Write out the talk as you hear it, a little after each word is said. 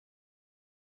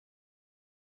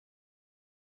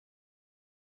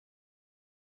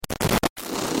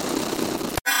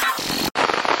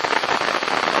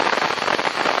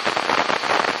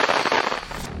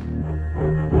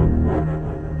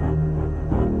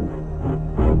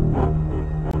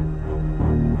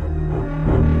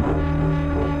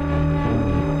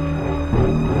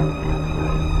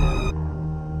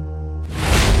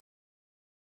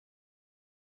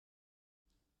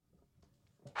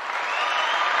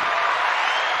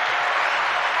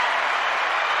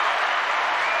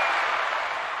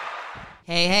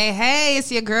Hey,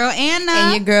 it's your girl Anna.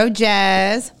 And your girl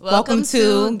Jazz. Welcome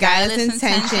to Guidance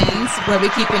Intentions, where we're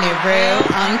keeping it real,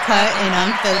 uncut, and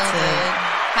unfiltered.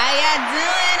 How y'all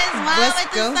doing? It's Wild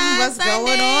with the Sun What's Sunday.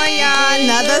 going on, y'all?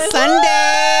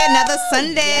 Another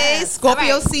Sunday. Yes.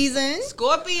 Scorpio All right. season.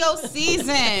 Scorpio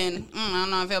season. I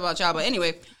don't know how I feel about y'all, but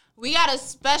anyway, we got a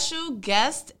special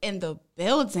guest in the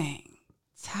building.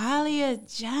 Talia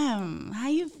Gem, how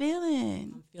you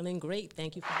feeling? Feeling great.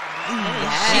 Thank you for having me.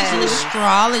 She's an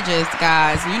astrologist,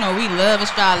 guys. You know, we love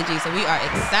astrology, so we are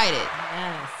excited.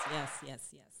 Yes.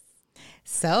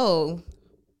 So,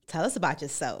 tell us about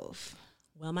yourself.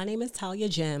 Well, my name is Talia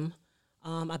Gem.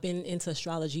 I've been into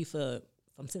astrology from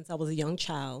since I was a young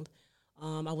child.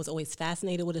 I was always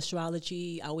fascinated with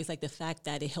astrology. I always like the fact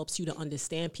that it helps you to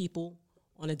understand people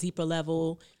on a deeper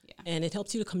level, and it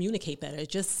helps you to communicate better. It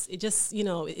just,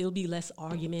 it'll be less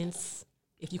arguments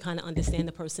if you kind of understand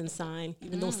the person's sign,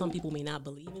 even though some people may not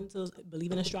believe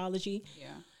in astrology. Yeah.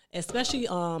 Especially,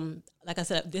 like I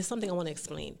said, there's something I want to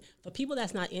explain. For people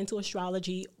that's not into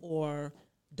astrology or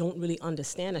don't really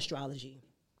understand astrology,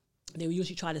 they will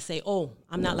usually try to say, oh,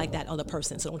 I'm not like that other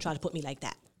person, so don't try to put me like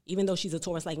that. Even though she's a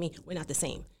Taurus like me, we're not the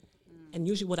same. And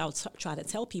usually what I'll try to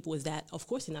tell people is that, of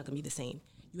course, you're not going to be the same.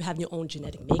 You have your own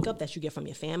genetic makeup that you get from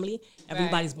your family.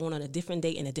 Everybody's born on a different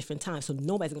day and a different time, so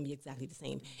nobody's going to be exactly the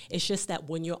same. It's just that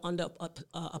when you're under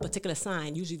a particular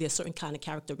sign, usually there's certain kind of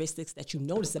characteristics that you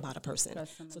notice about a person.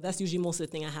 So that's usually most of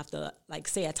the thing I have to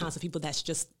say at times for people that's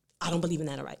just, I don't believe in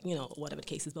that, or right, whatever the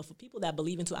case is. But for people that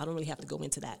believe into, I don't really have to go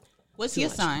into that. What's your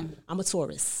sign? I'm a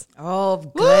Taurus. Oh,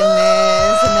 goodness.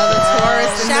 Another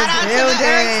Taurus in Shout out the to the building.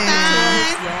 Earth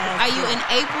signs. Yes. Are you in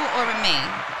April or in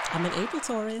May? I'm an April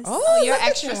Taurus. Oh, You're look at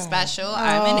extra you. special.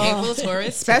 I'm an April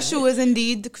Taurus. Special is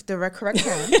indeed the correct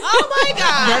term. Oh my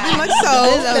God. Very much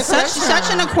so.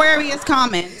 Such an Aquarius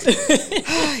comment.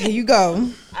 Here you go.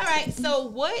 All right.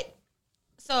 So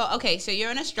you're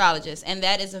an astrologist, and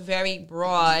that is a very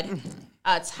broad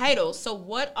title. So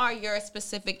what are your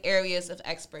specific areas of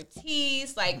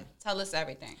expertise? Like, tell us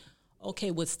everything.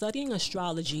 Okay, with studying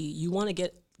astrology, you want to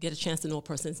get a chance to know a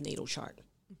person's natal chart.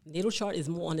 Natal chart is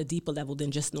more on a deeper level than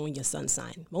just knowing your sun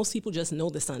sign. Most people just know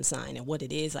the sun sign and what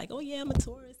it is. Like, oh yeah, I'm a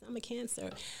Taurus, I'm a Cancer.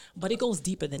 But it goes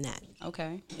deeper than that.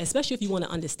 Okay. Especially if you want to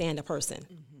understand a person.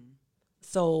 Mm-hmm.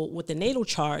 So with the natal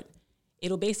chart,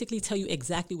 it'll basically tell you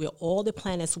exactly where all the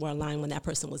planets were aligned when that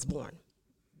person was born.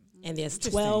 And there's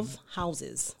 12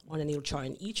 houses on a natal chart,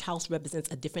 and each house represents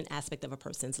a different aspect of a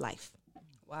person's life.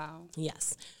 Wow.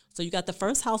 Yes. So you got the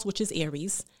first house, which is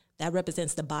Aries. That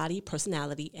represents the body,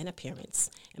 personality, and appearance.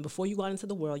 And before you go out into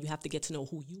the world, you have to get to know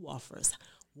who you are first.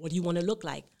 What do you want to look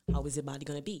like? How is your body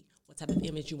going to be? What type of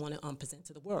image you want to present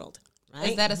to the world? Right?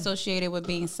 Is that associated with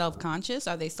being self-conscious?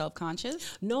 Are they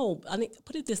self-conscious? No. I mean,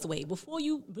 put it this way. Before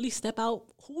you really step out,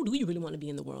 who do you really want to be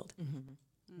in the world? Mm-hmm.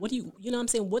 What do you know what I'm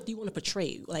saying? What do you want to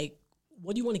portray? Like,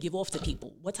 what do you want to give off to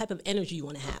people? What type of energy you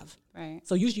want to have? Right.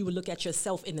 So usually you would look at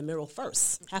yourself in the mirror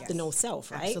first. Have to know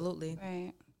self, right? Absolutely.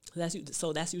 Right.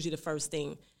 So that's usually the first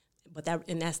thing,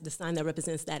 that's the sign that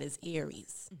represents that is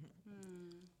Aries.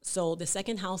 Mm-hmm. So the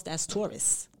second house, that's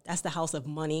Taurus. That's the house of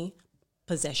money,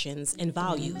 possessions, and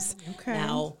values. Okay.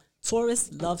 Now,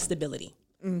 Taurus loves stability.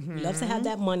 Mm-hmm. Loves to have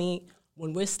that money.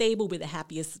 When we're stable, we're the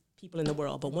happiest people in the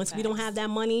world. But once we don't have that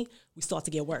money, we start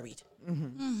to get worried. Mm-hmm.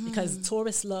 Mm-hmm. Because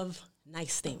Taurus love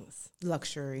nice things.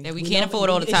 Luxury. That we can't afford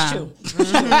all the time. It's true.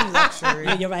 Mm-hmm. Luxury.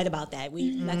 Yeah, you're right about that.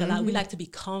 We like a lot. We like to be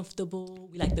comfortable.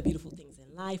 We like the beautiful things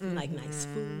in life. We like nice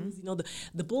foods.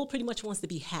 The bull pretty much wants to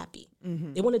be happy.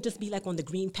 Mm-hmm. They want to just be like on the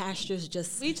green pastures.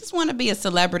 We just want to be a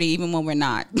celebrity even when we're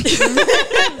not.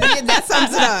 Yeah, that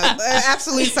sums it up.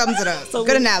 Absolutely sums it up.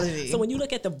 Good analogy. So when you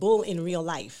look at the bull in real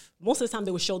life, most of the time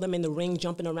they would show them in the ring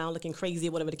jumping around looking crazy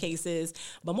or whatever the case is.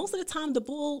 But most of the time the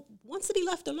bull wants to be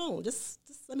left alone. Just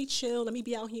let me chill. Let me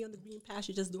be out here on the green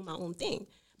pasture just doing my own thing.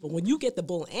 But when you get the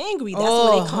bull angry, that's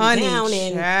when they come down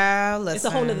and it's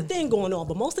a whole other thing going on.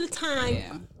 But most of the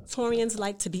time, Taurians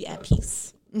like to be at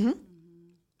peace.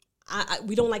 Mm-hmm.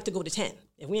 We don't like to go to 10.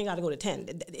 If we ain't got to go to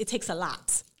 10, it takes a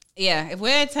lot. Yeah, if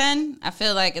we're at 10, I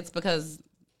feel like it's because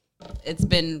it's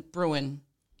been brewing.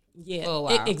 Yeah, for a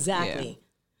while. Exactly. Yeah.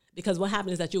 Because what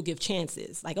happens is that you'll give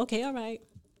chances. Like, okay, all right,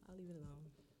 I'll leave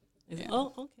it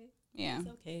alone. Oh, okay. Yeah. It's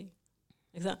okay.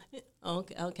 Exactly.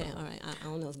 Okay, all right. I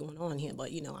don't know what's going on here, but,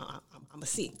 I'm going to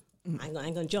see. I ain't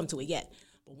going to jump to it yet.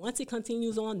 But once it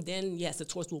continues on, then, yes, the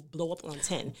Taurus will blow up on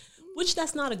 10, which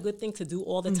that's not a good thing to do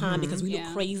all the time because we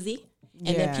look crazy.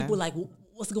 And then people like,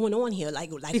 what's going on here? Like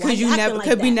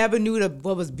because we never knew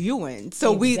what was viewing,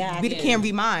 so we can't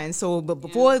be mine. So, but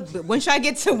before once I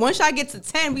get to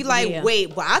 10, we like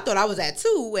wait. Well, I thought I was at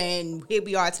 2, and here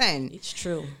we are at 10. It's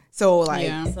true. So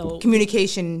like So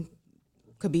communication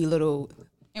could be a little.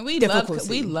 And we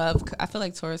love. I feel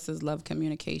like Tauruses love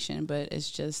communication, but it's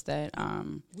just that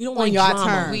we don't on like your drama.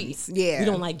 terms. We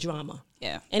don't like drama.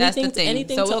 Yeah, Anything, that's the thing.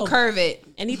 anything So to we'll curve it.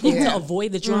 Anything to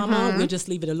avoid the drama, we'll just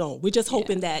leave it alone. We're just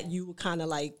hoping that you kind of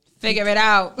like figure it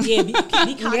out. Yeah, be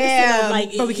cognizant of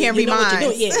like, but we can't you read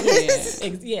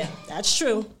minds. Yeah, that's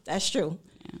true. That's true.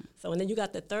 So, and then you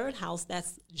got the third house,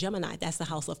 that's Gemini. That's the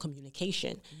house of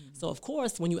communication. So, of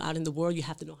course, when you're out in the world, you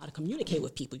have to know how to communicate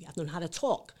with people. You have to know how to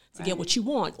talk to get what you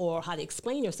want or how to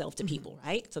explain yourself to people,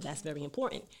 right? So that's very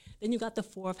important. Then you got the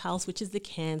fourth house, which is the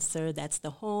Cancer. That's the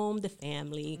home, the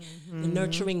family, the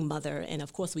nurturing mother. And,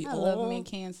 of course, I love me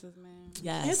Cancers, man.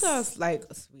 Yes. It's like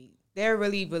sweet. They're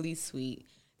really, really sweet.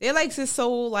 They're like just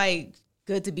so like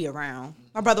good to be around.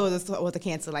 My brother was a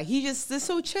Cancer. Like they're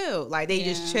so chill. Like they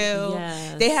just chill.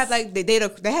 Yes. They have like they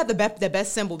have the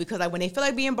best symbol because like when they feel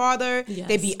like being bothered,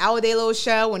 they be out of their little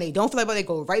shell. When they don't feel like they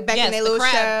go right back in their little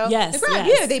shell. Yes, the crab.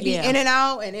 Yeah, they be in and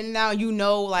out and in and out. You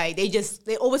know, like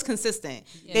they're always consistent.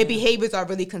 Their behaviors are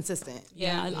really consistent.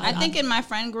 Yeah, I think in my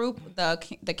friend group,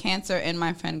 the Cancer in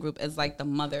my friend group is like the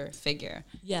mother figure.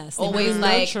 Yes, always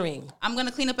like nurturing. I'm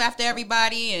gonna clean up after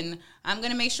everybody, and I'm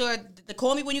gonna make sure to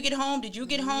call me when you get home. Did you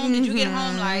get home? Did you get home?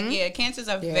 Like Cancers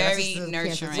are very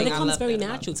nurturing. But it comes very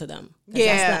natural to them.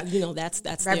 Yeah, that's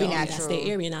very their, natural. that's their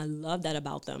area, and I love that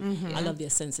about them. I love their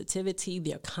sensitivity,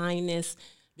 their kindness,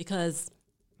 because.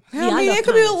 I mean, it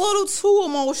could be a little too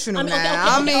emotional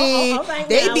now.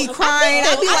 They be crying.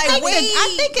 I be like, wait.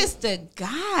 I think it's the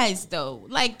guys though.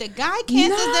 Like the guy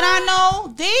Cancers that I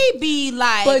know, they be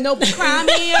like, but no, cry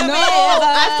me a no. river.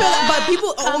 I feel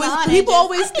like, but people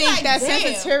always think like, that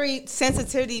damn.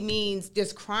 sensitivity means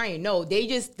just crying. No,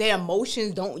 their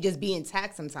emotions don't just be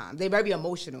intact. Sometimes they very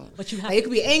emotional. But you have they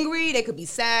could be angry. They could be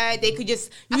sad. They could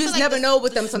just never know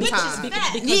with them sometimes.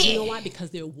 Because you know why? Because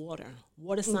they're water.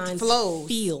 Water signs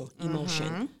feel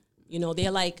emotion. You know,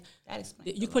 they're like,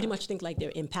 you pretty much think like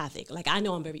they're empathic. Like I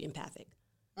know I'm very empathic.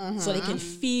 So they can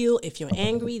feel if you're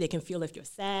angry, they can feel if you're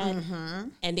sad,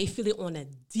 and they feel it on a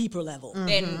deeper level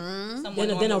than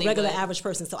a regular average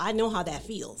person. So I know how that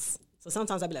feels. So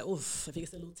sometimes I'll be like, oof, if it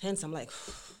gets a little tense, I'm like,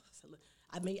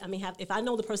 I may have, if I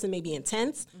know the person may be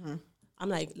intense, I'm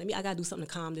like, I gotta do something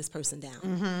to calm this person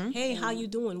down. Hey, how you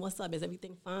doing? What's up? Is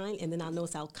everything fine? And then I'll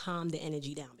notice I'll calm the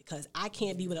energy down because I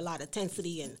can't be with a lot of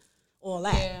intensity and all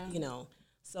that, you know.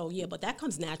 So yeah, but that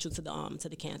comes natural to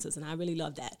the Cancers, and I really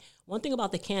love that. One thing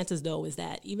about the Cancers though is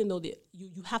that even though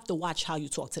you have to watch how you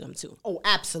talk to them too. Oh,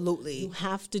 absolutely. You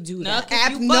have to do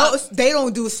that. No, they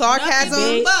don't do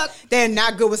sarcasm. They're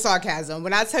not good with sarcasm.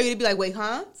 When I tell you to be like, wait,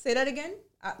 huh? Say that again.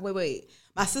 Wait.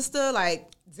 My sister, like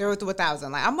 0 to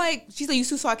 1,000. Like I'm like, she's like, you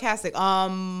too sarcastic.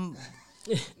 Yeah.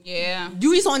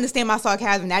 You just don't understand my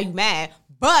sarcasm. Now you mad,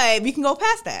 but we can go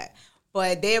past that.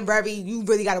 But they're you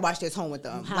really got to watch their tone with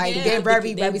them. Like they're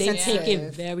very sensitive. They take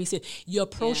it very serious. Your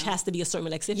approach has to be a certain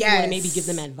way. Like if you want to maybe give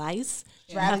them advice,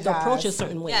 you have to approach a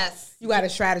certain way. Yes. You got to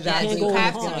strategize. You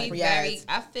have to be very,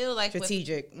 I feel like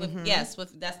strategic. That's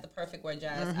the perfect word,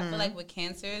 Jazz. I feel like with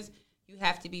Cancers, you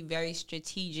have to be very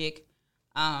strategic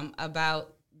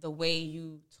about the way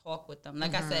you talk with them.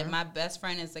 Like I said, my best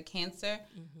friend is a Cancer.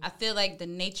 I feel like the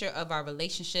nature of our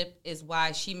relationship is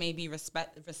why she may be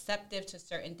receptive to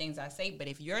certain things I say. But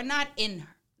if you're not in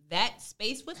that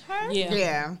space with her,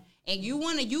 and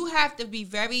you have to be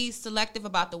very selective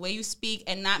about the way you speak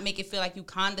and not make it feel like you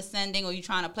condescending or you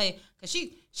trying to play. Because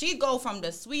she go from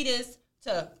the sweetest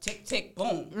to tick tick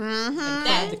boom.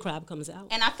 The crab comes out.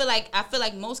 And I feel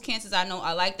like most Cancers I know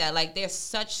are like that. Like they're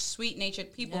such sweet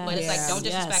natured people, but it's like don't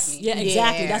disrespect me. Yeah,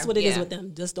 exactly. That's what it is with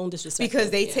them. Just don't disrespect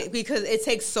because them. Because it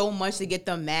takes so much to get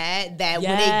them mad that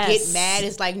when they get mad,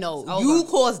 it's like no, you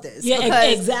caused this. Yeah,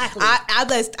 because exactly.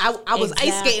 I was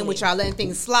ice skating with y'all, letting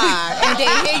things slide, and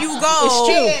then here you go. It's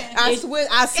true.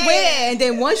 I swear. And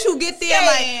then once you get there,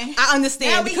 like I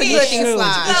understand because you let things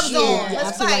slide. You're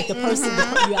absolutely like the person.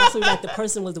 You're absolutely like the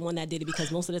person was the one that did it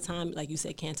because most of the time, like you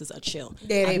said, Cancers are chill.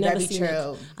 They're very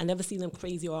chill. I never see them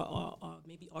crazy or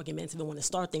maybe argumentative and want to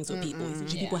start things with people.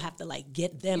 People have to like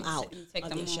get them out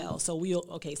of their shell. So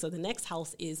so the next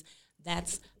house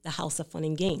that's the house of fun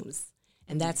and games.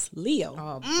 And that's Leo.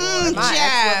 Oh, boy. My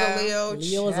ex was a Leo.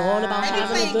 Leo is all about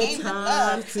having a good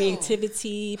time,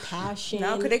 creativity, passion.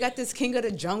 No, because they got this King of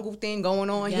the Jungle thing going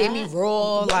on. Hear me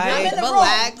roar, like,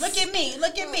 relax. Look at me.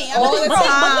 All the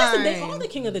time. But listen, they are the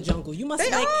King of the Jungle. You must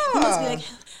be like, and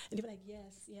they be like,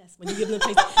 yes. When you give them the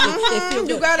place, they feel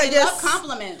good. You gotta just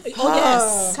compliment. Oh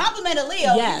yes, compliment a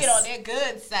Leo. Yes. You get on their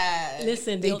good side.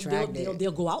 Listen,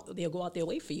 they'll go out their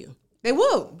way for you. They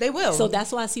will. So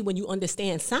that's why I see when you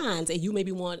understand signs and you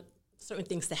maybe want certain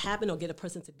things to happen or get a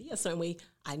person to be a certain way,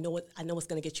 I know it's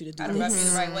going to get you to do Gotta this. rub you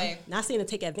the right way. Not saying to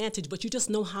take advantage, but you just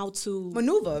know how to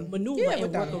maneuver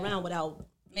and work around without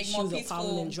make more issues or peaceful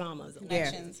problem and dramas.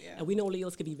 connections. Yeah. And we know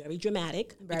Leos can be very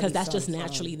dramatic because that's just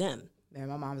naturally them. Man,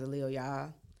 my mom's a Leo,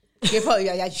 y'all. Give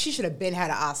her, she should have been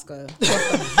had an Oscar across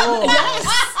the board.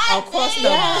 Across the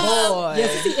board.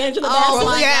 Yes, see Angela Oh,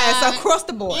 Bassett. yes, across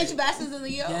the board. Angela Bassett's a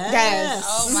Leo. Yes.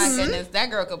 Oh my goodness, that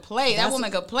girl could play. That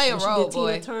woman could play a She role, did Tina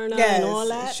boy. Turner Yes, and all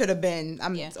that. should have been.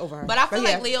 I'm over her. But I feel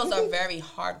like Leos are very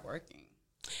hardworking.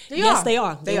 Yes, they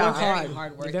are. They work are. hard. Very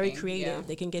hardworking. They're very creative. Yeah.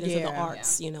 They can get into the Yeah.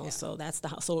 arts, So that's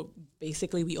so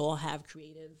basically we all have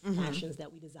creative passions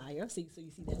that we desire. So you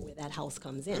see that where that house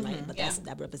comes in, right? But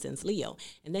that represents Leo.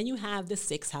 And then you have the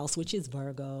 6th house, which is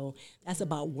Virgo. That's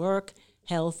about work,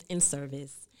 health, and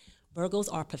service. Virgos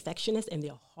are perfectionists and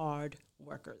they're hard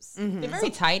workers. They're very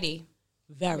tidy.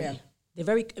 Very. Yeah. They're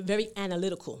very, very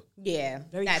analytical. Yeah,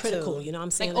 Very that critical. too. You know what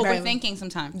I'm saying? Like overthinking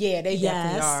sometimes. Yeah, they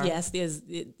definitely are. Yes, there's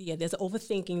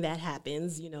overthinking that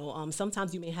happens.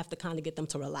 Sometimes you may have to kind of get them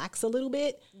to relax a little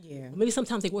bit. Yeah. Maybe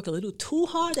sometimes they work a little too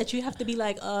hard that you have to be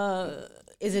like,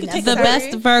 Is it The necessary?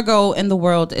 best Virgo in the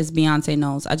world is Beyonce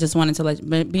Knowles. I just wanted to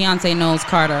Beyonce Knowles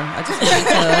Carter. I just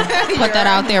wanted to put that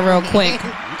out there real quick.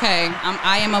 Okay,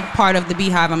 I am a part of the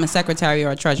Beehive. I'm a secretary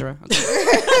or a treasurer.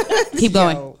 Okay. Keep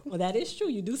going. well, that is true.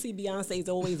 You do see Beyonce's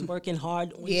always working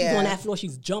hard. When she's Yeah. on that floor,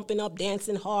 she's jumping up,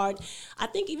 dancing hard. I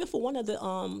think even for one of the,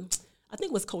 I think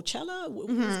it was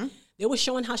Coachella. They were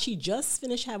showing how she just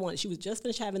finished having one. She was just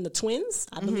finished having the twins,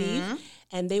 I believe,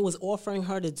 and they was offering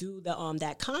her to do the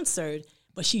that concert.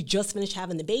 But she just finished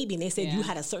having the baby, and they said you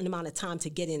had a certain amount of time to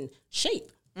get in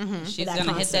shape. She's that gonna hit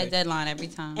concert. that deadline every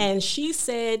time. And she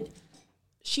said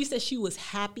she was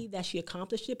happy that she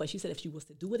accomplished it, but she said if she was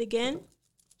to do it again,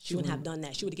 she wouldn't have done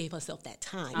that. She would have gave herself that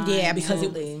time. Yeah, because it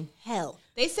absolutely. was hell.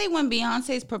 They say when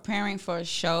Beyonce's preparing for a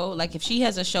show, like if she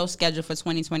has a show scheduled for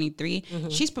 2023,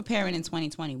 she's preparing in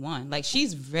 2021. Like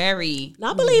she's very,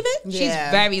 I believe it. she's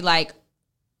Yeah. very like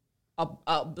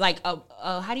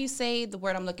how do you say the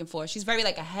word I'm looking for? She's very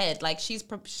like ahead. Like she's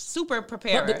super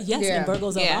prepared. But yes, Yeah. and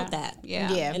Virgo's are about that.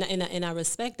 Yeah. Yeah. And I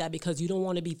respect that because you don't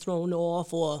want to be thrown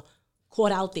off or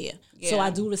caught out there. So Yeah. I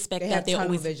do respect They that have they're tunnel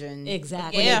always vision.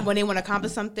 exactly. Yeah. When they want to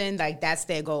accomplish something, like that's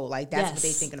their goal. Like that's what they're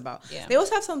Yes. thinking about. Yeah. They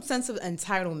also have some sense of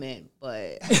entitlement,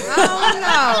 but I don't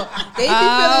know. They be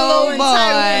feeling a little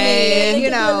entitled, you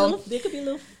know. They could be a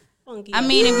little funky. I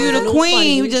mean, if you're the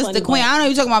queen, you just the queen. I don't know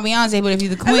you're talking about Beyonce, but if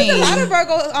you're the I mean, queen, a lot of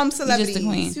Virgo celebrities. the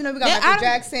queen. You know, we got Yeah, Michael I don't-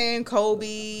 Jackson,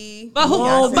 Kobe. But who?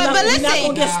 Oh, but we're listen, not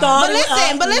gonna get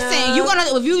started. but listen. No. You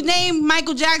gonna if you name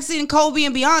Michael Jackson, Kobe,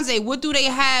 and Beyonce, what do they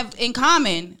have in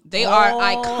common? They are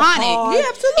iconic. hard. Yeah,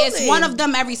 absolutely. It's one of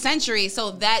them every century,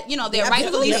 so that they're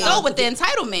rightfully absolutely. so with the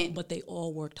entitlement. But they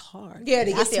all worked hard. Yeah,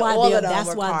 they get that's there. why All they're of them that's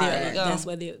work why hard. they're There you go. that's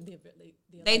why they're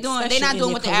They're not special doing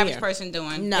in what the their average career. person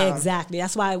doing. No. Exactly.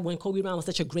 That's why when Kobe Bryant was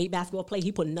such a great basketball player,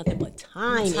 he put nothing but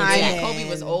time into Time that. in. Kobe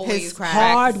was His always craft.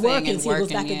 Hard practicing working. and See, it goes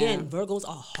working, back yeah. again. Virgos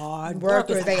are hard Workers,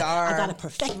 workers. they are. I gotta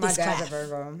perfect My this dad's craft. a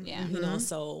Virgo. Yeah. You know,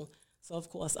 so of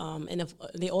course, and if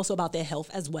they're also about their health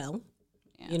as well.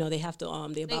 Yeah. You know, they have to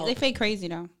they about They fake crazy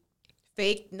though.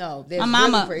 Fake? No, they're My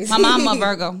mama, really crazy. my mama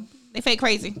Virgo. They fake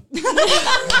crazy.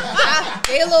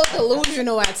 They a little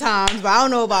delusional at times, but I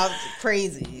don't know about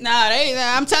crazy. Nah,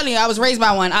 I'm telling you, I was raised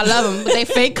by one. I love them, but they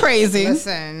fake crazy.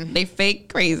 Listen, They fake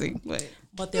crazy.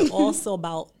 but they're also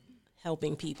about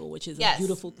helping people, which is Yes. a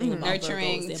beautiful thing about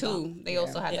Nurturing Virgos. They're too. about- They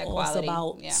also have They're that also quality.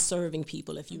 about Yeah. serving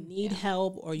people. If you need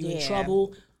help or you're in Yeah.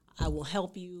 trouble, I will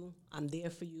help you. I'm there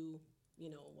for you.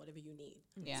 You know, whatever you need.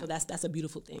 Yeah. So that's a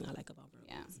beautiful thing I like about Virgos.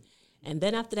 Yeah. And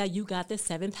then after that, you got the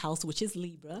 7th house, which is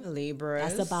Libra.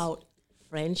 Libras. That's about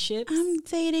friendships, I'm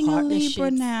dating a partnerships,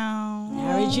 Libra now.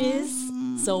 marriages.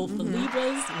 So for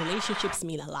Libras, relationships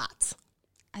mean a lot.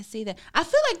 I see that. I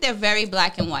feel like they're very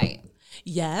black and white.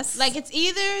 Yes. Like it's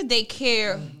either they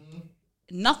care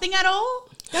nothing at all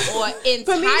or For me, that's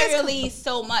entirely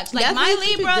so much. Like that's my a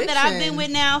Libra that I've been contradiction. with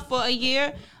now for a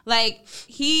year, like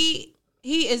he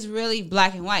is really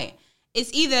black and white. It's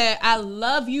either I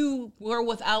love you, we're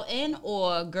without end,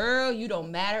 or girl, you don't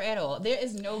matter at all. There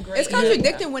is no gray. It's area.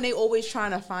 contradicting when they always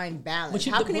trying to find balance. But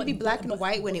you- How can but- it be black but- and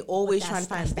white when they but always that's- trying to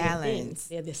find that's their thing. balance?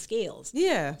 They're the scales.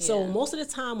 Yeah. So most of the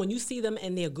time when you see them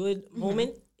in their good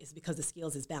moment, it's because the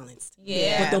scales is balanced.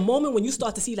 Yeah. But the moment when you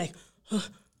start to see like,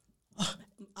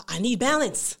 I need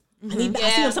balance. I see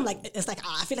Yeah. them, something like it's like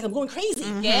I feel like I'm going crazy.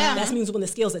 Yeah. That means when the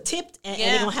scales are tipped, and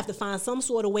they're gonna have to find some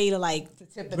sort of way to like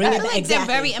tip the bring it balance. back. Like Exactly.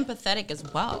 they're very empathetic as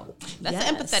well. That's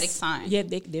an empathetic sign. Yeah,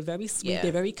 they're very sweet. Yeah.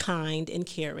 They're very kind and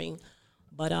caring,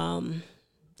 but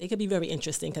they could be very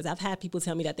interesting because I've had people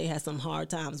tell me that they had some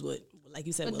hard times with like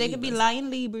you said, but they could be lying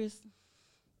Libras.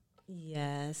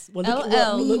 Yes. Well,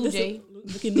 look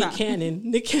at Nick Cannon.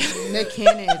 Nick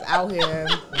Cannon is out here,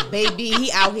 baby.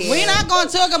 He out here. We're not going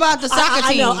to talk about the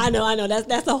soccer team. I know.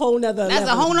 That's a whole nother. That's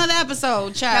a whole nother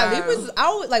episode, child.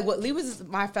 Libras is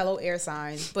my fellow air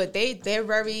signs, but they're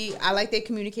very. I like their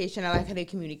communication. I like how they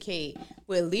communicate.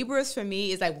 With Libras, for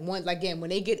me, is like when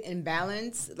they get in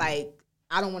balance, like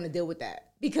I don't want to deal with that.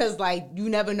 Because, like, you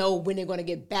never know when they're going to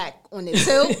get back on their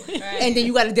tilt. Right. And then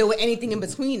you got to deal with anything in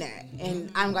between that.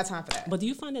 And I don't got time for that. But do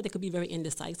you find that they could be very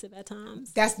indecisive at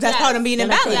times? That's part of being in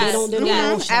balance. They don't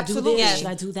know, should absolutely. I do this? Should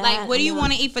I do that? Like, what do you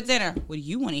want to eat for dinner? What do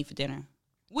you want to eat for dinner?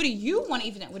 What do you want to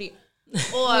eat for dinner?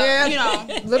 Or,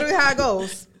 literally how it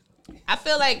goes. I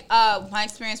feel like my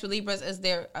experience with Libras is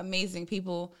they're amazing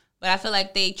people. But I feel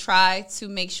like they try to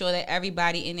make sure that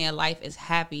everybody in their life is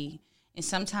happy. And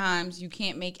sometimes you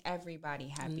can't make everybody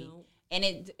happy. No. And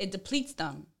it depletes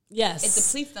them. Yes. It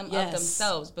depletes them of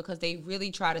themselves because they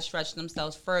really try to stretch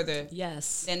themselves further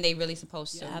than they really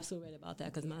supposed to. You're absolutely right about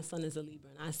that because my son is a Libra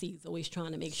and I see he's always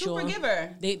trying to make Super sure.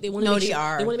 giver. They want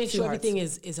to make sure everything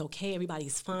is okay,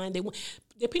 everybody's fine.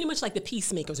 They're pretty much like the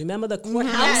peacemakers. Remember the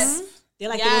courthouse? Yes. They're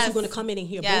like the ones who are going to come in and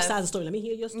hear both sides of the story. Let me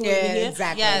hear your story.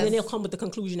 Exactly. And then they'll come with the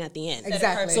conclusion at the end.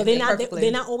 Exactly. So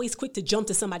they're not always quick to jump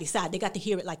to somebody's side. They got to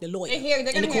hear it like the lawyer. They're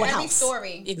going to hear every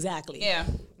story. Exactly. Yeah.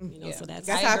 So that's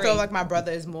how I feel like my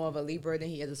brother is more of a Libra than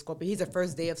he is a Scorpio. He's a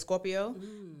first day of Scorpio,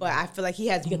 but I feel like he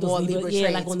has more Libra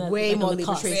traits, way more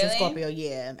Libra traits than Scorpio.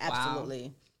 Yeah, absolutely.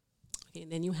 Wow. And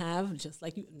then you have, just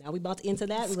like now we about to enter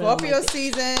that Scorpio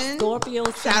season. Scorpio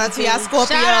season. Shout out to y'all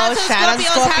Scorpios. Shout out to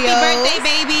Scorpios. Happy birthday,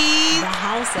 baby. The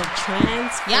house of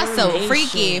transformation. Y'all so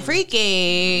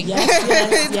freaky.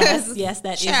 Yes,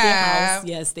 that is their house.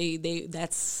 Yes,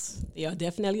 they are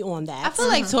definitely on that. I feel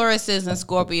like Tauruses and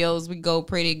Scorpios, we go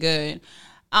pretty good.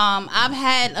 I've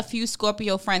had a few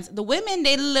Scorpio friends. The women,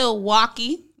 they a little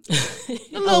walky.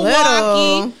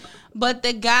 Walky. But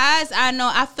the guys I know,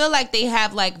 I feel like they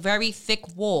have like very thick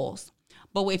walls.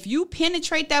 But if you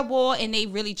penetrate that wall and they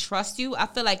really trust you, I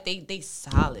feel like they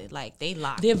solid. Like they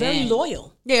locked. They're very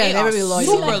loyal. Yeah, they're very loyal.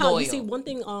 Super loyal. You see, one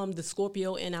thing the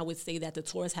Scorpio and I would say that the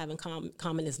Taurus have in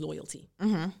common is loyalty.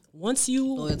 Mm-hmm. Once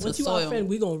you are a friend,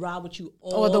 we're gonna ride with you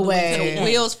all the way. Till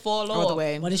the wheels fall off. All the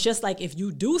way. But it's just like if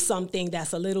you do something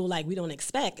that's a little like we don't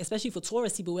expect, especially for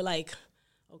Taurus people, we're like,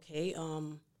 okay,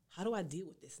 how do I deal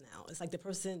with this now? It's like the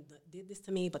person did this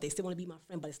to me, but they still want to be my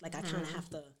friend. But it's like I kind of have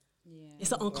to. Yeah.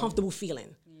 It's an uncomfortable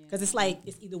feeling because it's like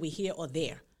it's either we're here or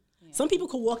there. Yeah. Some people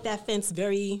could walk that fence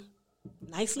very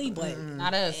nicely, but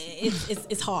not us.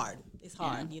 It's hard. It's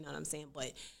hard. Yeah. You know what I'm saying?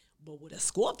 But with a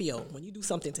Scorpio, when you do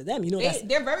something to them,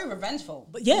 they're very revengeful.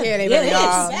 But they really are. They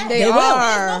are. There's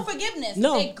no forgiveness.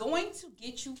 No. They're going to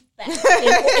get you back.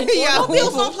 Scorpios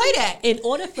don't play that. In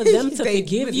order for them to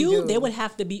forgive really you, they would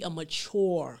have to be a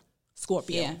mature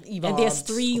Scorpio. Yeah. And there's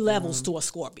 3 levels to a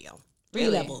Scorpio. 3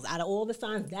 levels. Out of all the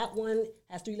signs, that one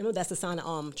has 3 levels. That's the sign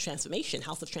of transformation,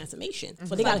 house of transformation.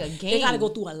 So they got to go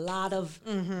through a lot of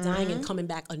dying and coming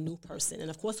back a new person. And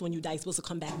of course, when you die, you're supposed to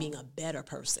come back being a better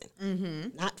person.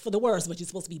 Mm-hmm. Not for the worse, but you're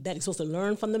supposed to be better. You're supposed to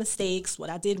learn from the mistakes, what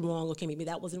I did wrong. Okay, maybe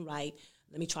that wasn't right.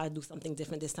 Let me try to do something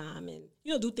different this time, and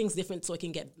do things different so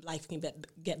life can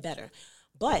get better.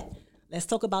 But let's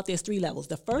talk about there's 3 levels.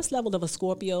 The first level of a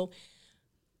Scorpio,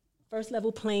 first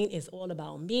level plane is all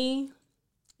about me.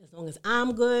 As long as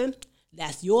I'm good,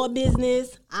 that's your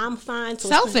business. I'm fine. So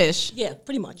selfish.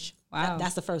 Pretty much. Wow.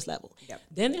 That's the first level. Yep.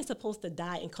 Then they're supposed to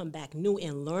die and come back new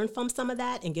and learn from some of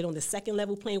that and get on the second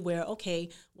level plane where, okay,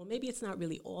 well, maybe it's not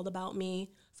really all about me.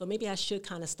 So maybe I should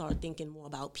kind of start thinking more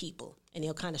about people. And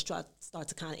they'll kind of start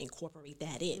to kind of incorporate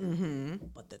that in. Mm-hmm.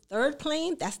 But the third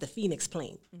plane, that's the Phoenix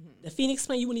plane. Mm-hmm. The Phoenix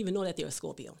plane, you wouldn't even know that they're a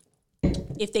Scorpio.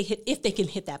 If they can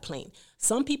hit that plane.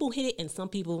 Some people hit it and some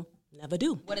people never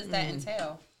do. What does that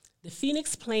entail? The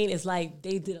Phoenix plane is like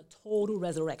they did a total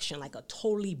resurrection, like a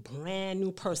totally brand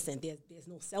new person. There's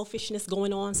no selfishness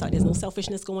going on. There's no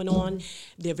selfishness going on.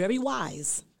 They're very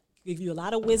wise, give you a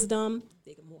lot of wisdom.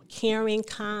 They're more caring,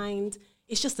 kind.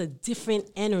 It's just a different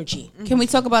energy. Can we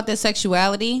talk about their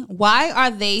sexuality? Why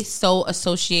are they so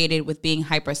associated with being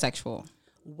hypersexual?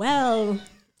 Well,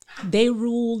 they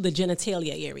rule the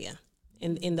genitalia area.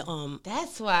 In the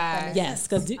That's why. Yes,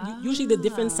 because usually the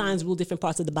different signs rule different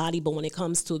parts of the body, but when it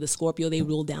comes to the Scorpio, they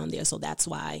rule down there. So that's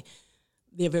why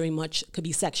they're very much could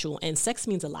be sexual, and sex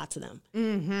means a lot to them.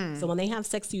 Mm-hmm. So when they have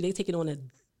sex to you, they take it on a.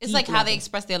 It's like how they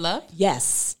express their love.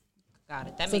 Yes. Got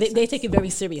it. That so makes sense. They take it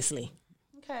very seriously.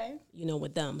 Okay.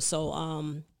 With them. So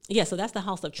so that's the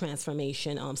house of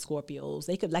transformation. Scorpios,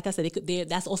 they could, like I said,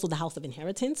 that's also the house of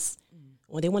inheritance.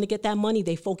 When they want to get that money,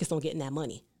 they focus on getting that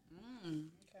money.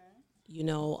 You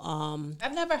know,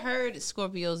 I've never heard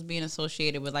Scorpios being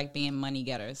associated with like being money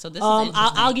getters. So this is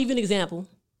I'll give you an example.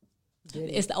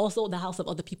 It's also the house of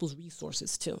other people's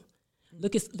resources too.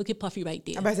 Look at Puffy right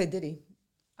there. I'm about to say Diddy.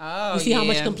 Oh, you see how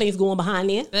much complaints going behind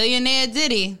there? Billionaire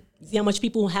Diddy. You see how much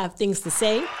people have things to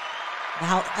say?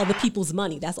 How other people's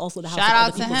money. That's also the house Shout of out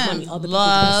other to people's him. money. Other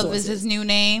Love people's is his new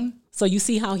name. So you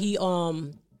see how he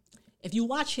if you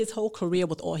watch his whole career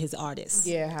with all his artists,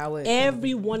 how it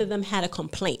every one of them had a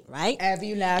complaint, right?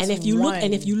 Every last and if you one.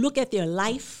 look at their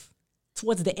life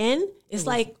towards the end, it's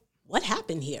like, what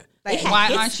happened here? Like,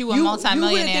 why aren't you a multimillionaire?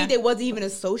 You wouldn't think they wasn't even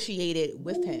associated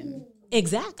with him.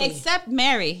 Exactly. Except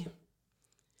Mary.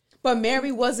 But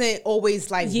Mary wasn't always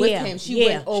like with him. She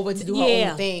went over to do her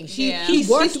own thing. He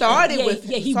started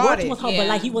with her, but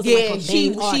like he wasn't like a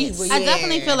main artist. I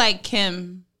definitely feel like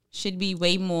Kim should be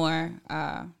way more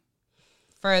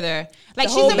further. Like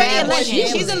she's already a legend.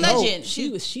 She's a legend. She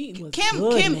was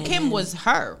Kim was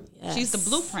her. Yes. She's the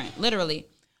blueprint, literally.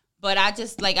 But I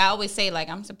always say, like,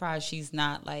 I'm surprised she's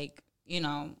not like,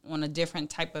 on a different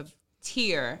type of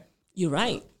tier. You're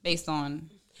right. Based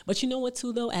on. But you know what,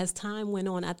 too, though? As time went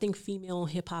on, I think female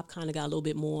hip-hop kind of got a little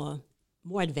bit more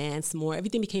advanced,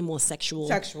 everything became more sexual.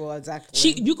 Sexual,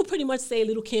 exactly. You could pretty much say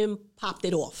Little Kim popped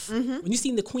it off. Mm-hmm. When you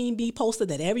seen the Queen Bee poster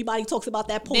that everybody talks about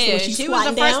that poster when she's she squatting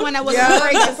was the first down. one that was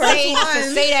afraid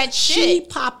to say that shit. She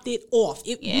popped it off.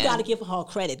 You got to give her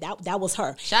credit. That was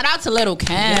her. Shout out to Little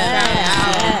Kim.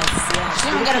 Yes. She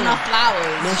don't get enough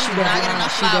flowers. No, she does not get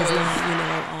enough flowers. She does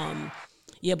not,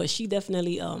 yeah, but she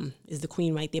definitely is the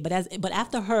queen right there. But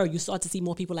after her, you start to see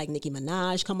more people like Nicki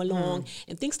Minaj come along,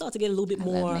 and things start to get a little bit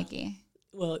more. Love Nicki.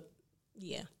 Well,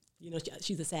 yeah,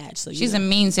 she's a Sag, so she's a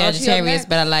mean Sagittarius,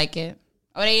 but I like it.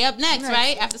 Oh, they up next,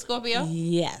 right after Scorpio?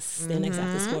 Yes, they're next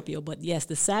after Scorpio. But yes,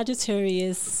 the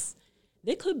Sagittarius,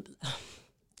 they could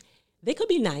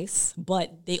be nice,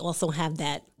 but they also have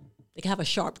that. They can have a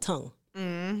sharp tongue.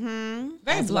 Mm-hmm.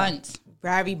 Very blunt.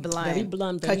 Very blunt. Very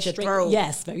blunt. Cut your throat.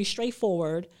 Yes, very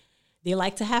straightforward. They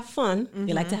like to have fun. Mm-hmm.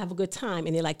 They like to have a good time,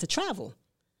 and they like to travel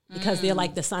because they're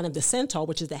like the sign of the centaur,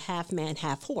 which is the half man,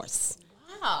 half horse.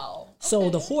 Wow. So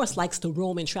the horse likes to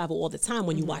roam and travel all the time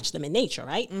when you watch them in nature,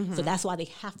 right? Mm-hmm. So that's why they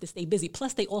have to stay busy.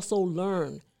 Plus, they also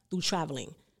learn through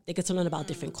traveling. They get to learn about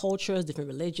different cultures, different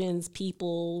religions,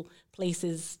 people,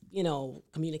 places,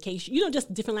 communication,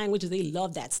 just different languages. They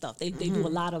love that stuff. They do a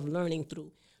lot of learning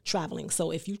through traveling.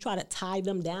 So if you try to tie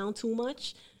them down too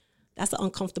much, that's an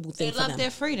uncomfortable thing for them. They love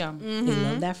their freedom. Mm-hmm. They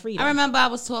love that freedom. I remember I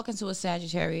was talking to a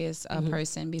Sagittarius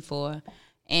person before,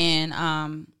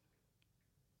 and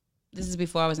this is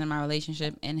before I was in my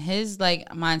relationship, and his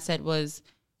mindset was,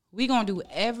 we gonna do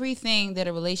everything that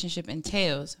a relationship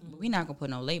entails, but we not gonna put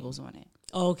no labels on it.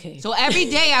 Okay. So every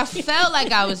day I felt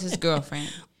like I was his girlfriend.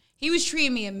 He was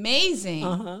treating me amazing.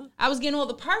 Uh-huh. I was getting all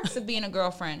the perks of being a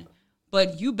girlfriend,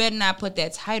 but you better not put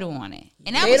that title on it.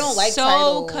 And that was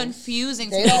so confusing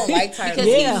to me. They don't like titles.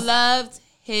 Because he loved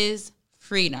his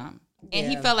freedom. And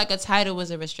he felt like a title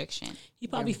was a restriction. He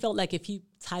probably felt like if he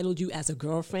titled you as a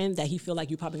girlfriend, that he feel like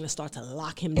you're probably going to start to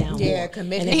lock him down more.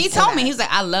 Commitment. And he told me, he was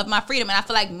like, I love my freedom. And I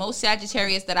feel like most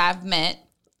Sagittarius that I've met,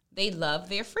 they love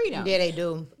their freedom. Yeah, they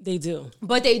do. They do.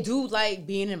 But they do like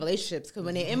being in relationships. Because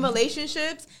when they're in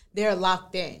relationships, they're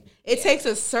locked in. It takes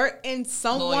a certain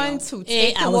someone to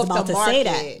take them off the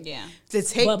market. Yeah. To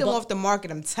take them off the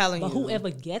market, I'm telling you. But whoever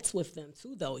gets with them,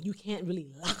 too, though, you can't really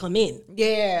lock them in.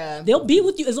 Yeah. They'll be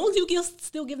with you. As long as you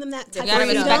still give them that type of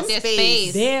respect their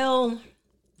space. They'll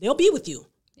be with you.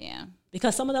 Yeah.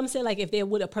 Because some of them say, like, if they're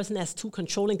with a person that's too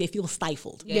controlling, they feel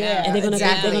stifled. Yeah, and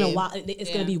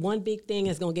it's gonna be one big thing.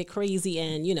 It's gonna get crazy,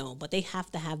 and but they have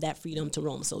to have that freedom to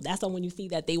roam. So that's why when you see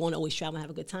that they want to always travel and have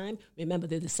a good time, remember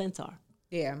they're the centaur.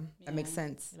 Yeah, that makes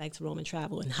sense. They like to roam and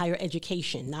travel, and higher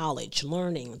education, knowledge,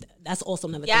 learning. That's also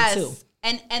another thing too.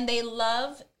 And they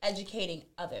love educating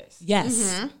others.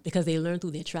 Yes, because they learn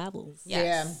through their travels.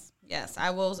 Yes. Yes, I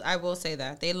will say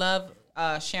that they love.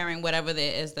 Sharing whatever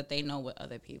there is that they know with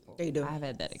other people. They do. I've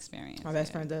had that experience. My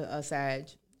best friend's a Sag.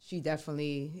 She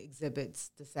definitely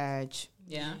exhibits the Sag.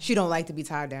 Yeah. She don't like to be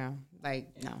tied down. Like,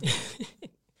 no.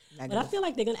 But I feel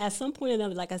like they're going to, at some point or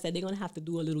another, like I said, they're going to have to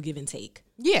do a little give and take.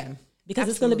 Yeah. Because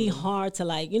it's going to be hard to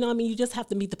you just have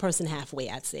to meet the person halfway,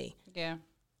 I'd say. Yeah.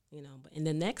 But in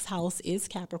the next house is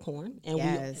Capricorn.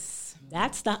 And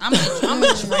that's the... I'm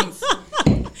a drink.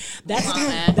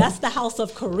 That's the house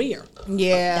of career.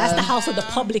 Yeah. That's the house of the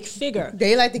public figure.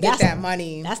 They like to get that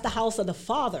money. That's the house of the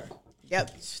father.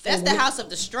 Yep. That's the house of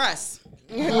the stress.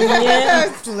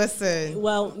 Yes. Listen.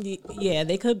 Well, yeah,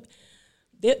 they could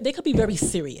be very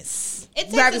serious.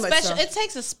 It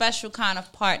takes a special kind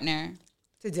of partner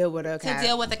To deal with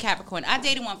a Capricorn. I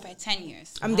dated one for 10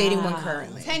 years. I'm dating one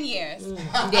currently. 10 years.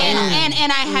 And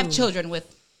I have children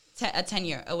with a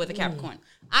 10-year with a Capricorn.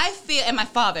 I feel, and my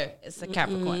father is a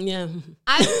Capricorn. Yeah.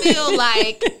 I feel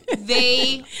like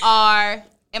they are,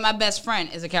 and my best friend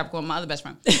is a Capricorn, my other best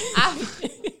friend.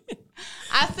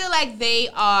 I feel like they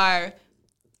are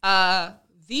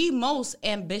the most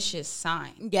ambitious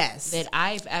sign that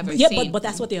I've ever seen. Yeah, but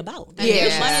that's what they're about.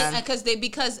 Because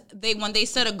they when they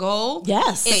set a goal,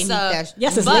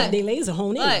 they laser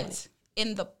hone in. But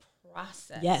in the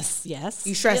process, yes,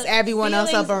 you stress everyone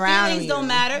else up around you. Feelings don't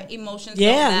matter, emotions don't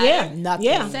matter,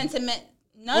 nothing, sentiment.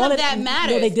 None of that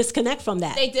matters. No, they disconnect from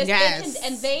that.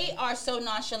 And they are so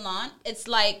nonchalant. It's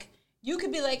like you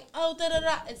could be like, oh, da da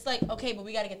da. It's like, okay, but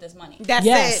we got to get this money. That's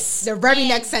it. The very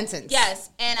next sentence. Yes,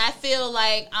 and I feel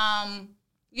like,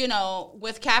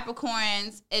 with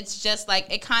Capricorns, it's just like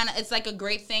it's like a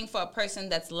great thing for a person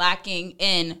that's lacking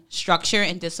in structure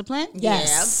and discipline.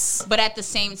 Yes, but at the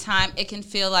same time, it can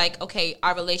feel like, okay,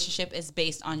 our relationship is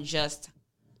based on just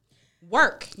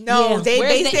work. No, their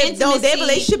relationship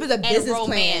is a business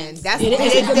plan. That's their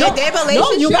relationship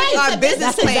is a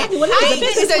business plan. Exactly what it is. A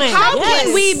business plan. How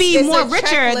can we be more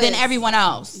richer than everyone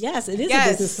else? Yes, it is a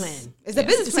business plan. It's a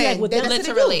business plan.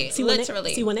 Literally.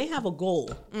 When they have a goal,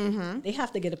 they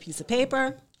have to get a piece of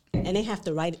paper and they have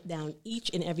to write down each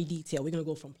and every detail. We're gonna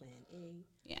go from plan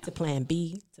A to plan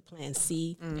B to plan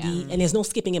C, D, and there's no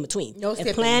skipping in between.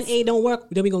 If plan A don't work,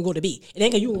 then we're gonna go to B. And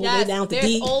then you can go right down to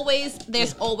D.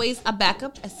 There's always a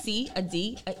backup, a C, a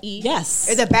D, a E. Yes.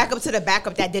 It's a backup to the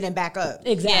backup that didn't back up.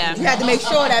 Exactly. You have to make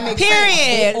sure that makes sense.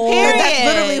 Period. That's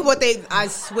literally what I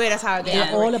swear that's how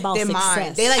they're all about their success.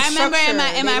 mind. They like I remember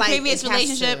structure. in my previous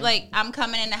relationship, like I'm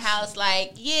coming in the house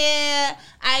like, yeah,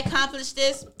 I accomplished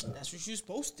this. That's what you're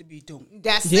supposed to be doing.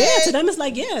 That's it. To them it's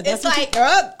like, that's it's like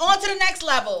on to the next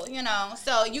level,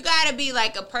 So you gotta be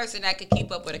like a person that could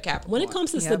keep up with a Capricorn. When it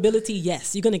comes to stability,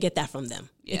 yes, you're gonna get that from them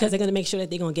because they're gonna make sure that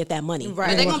they're gonna get that money.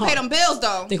 Right. They're gonna pay them bills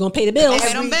though. They're gonna pay the bills.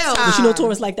 Pay them bills. But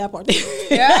Taurus like that part. That's it.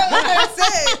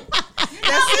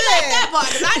 That part.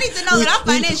 I need to know that I'm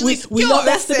financially secure. We love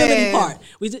that stability part.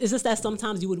 It's just that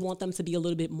sometimes you would want them to be a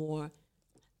little bit more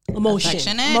emotional. It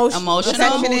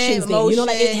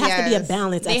has to be a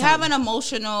balance. They have an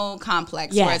emotional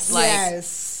complex where it's like,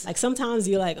 like sometimes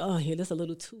you're like, oh, here, this is a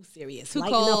little too serious.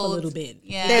 Lighten cold. Up a little bit.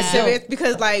 Yeah, they're serious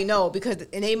because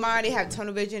in their mind they have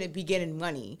tunnel vision and be getting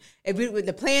money. If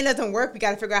the plan doesn't work, we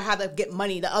got to figure out how to get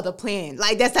money. The other plan,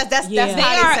 like that's how they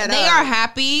are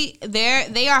happy.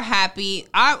 They are happy.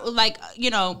 I feel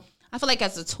like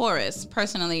as a Taurus,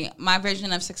 personally, my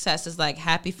version of success is like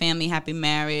happy family, happy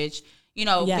marriage. Being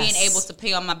able to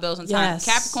pay all my bills on time. Yes.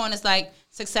 Capricorn is like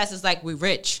success is like we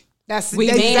rich. We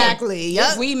exactly.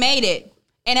 Yep. We made it,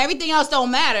 and everything else don't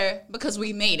matter because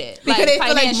we made it. Because they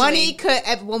feel like money could.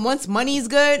 Once money's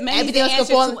good, everything else could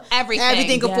fall.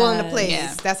 Everything could fall into place.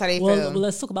 Yeah. That's how they feel. Well,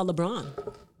 let's talk about LeBron.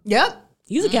 Yep.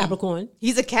 He's a Capricorn.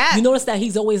 He's a cat. You notice that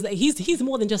he's always he's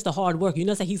more than just a hard worker. You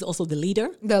notice that he's also the leader.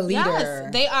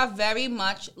 Yes, they are very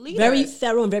much leaders. Very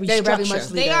thorough and very structured.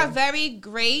 They are very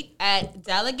great at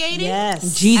delegating.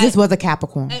 Yes. Jesus was a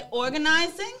Capricorn. At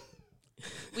organizing.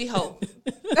 We hope.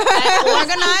 At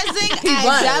organizing,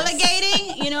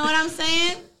 delegating. You know what I'm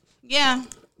saying? Yeah.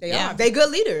 They are. They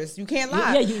good leaders. You can't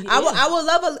lie. I would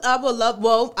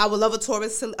love a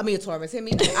Taurus. A Taurus. Hit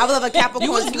me. I would love a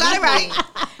Capricorn. You got it right.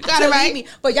 You got it right.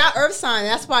 But y'all Earth sign.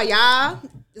 That's why y'all.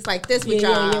 It's like this with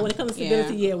y'all. Yeah. When it comes to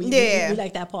stability, we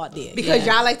like that part there. Because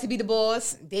y'all like to be the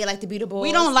boss. They like to be the boss.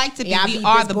 We don't like to be. We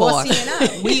are the boss.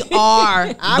 We are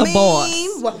the boss.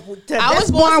 I was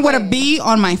born with a B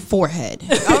on my forehead.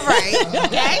 All right.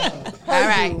 Okay. All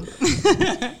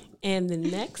right. And the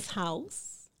next house.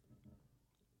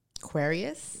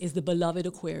 Aquarius is the beloved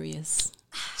Aquarius.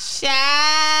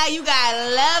 Child, you gotta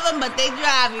love them, but they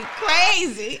drive you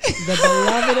crazy. The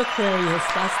beloved Aquarius.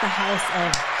 That's the house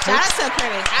of. Shout out to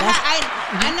Aquarius.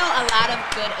 I know a lot of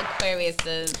good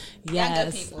Aquariuses. Yes,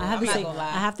 good people.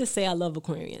 I have to say I love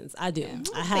Aquarians. I do.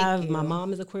 My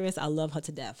mom is Aquarius. I love her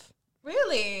to death.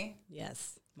 Really?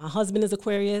 Yes. My husband is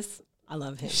Aquarius. I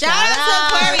love him. Shout out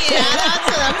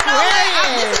to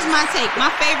Aquarius. This is my take. My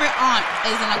favorite aunt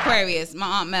is an Aquarius.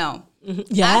 My Aunt Mel.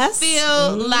 Yes. I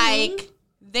feel like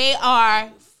they are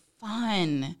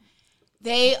fun.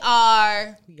 We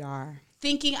are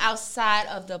thinking outside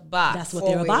of the box. That's what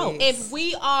they're about. If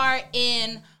we are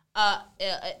in a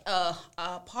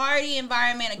party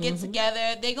environment, a get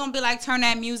together, they're gonna be like, turn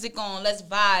that music on, let's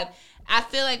vibe. I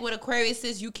feel like with Aquarius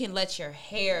is you can let your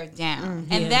hair down.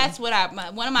 And that's what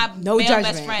one of my male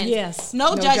best friends. Yes.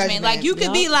 No judgment. Like you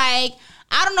could be like,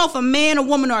 I don't know if a man, a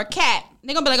woman, or a cat.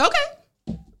 They're gonna be like,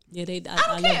 okay. Yeah, I don't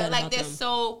love care. that Like, about they're them.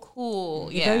 so cool.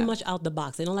 They're very much out the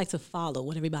box. They don't like to follow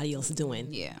what everybody else is doing.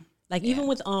 Yeah. Like even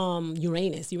with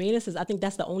Uranus is, I think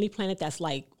that's the only planet that's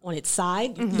like on its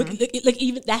side. Look,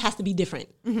 even that has to be different.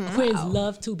 Aquarians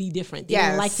love to be different. They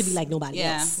don't like to be like nobody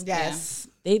else. Yes.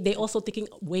 They also thinking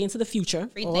way into the future.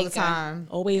 Free All thinker. the time.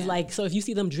 Always like, so if you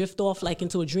see them drift off like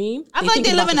into a dream, I feel like they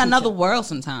thinking live about in the another future. world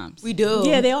sometimes. We do.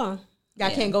 Yeah, they are. Y'all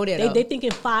can't go there, though. They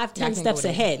thinking 5, 10 can't steps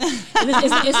go there. ahead. And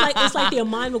it's like their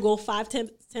mind will go 5,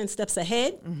 10 steps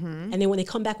ahead, and then when they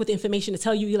come back with the information to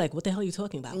tell you, you're like, what the hell are you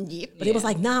talking about? Yep. But it was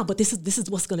like, nah, but this is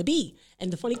what's going to be.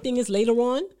 And the funny thing is later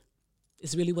on,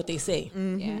 it's really what they say.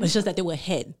 Yeah. But it's just that they were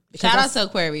ahead. Shout out to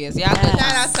Aquarius. Y'all good Shout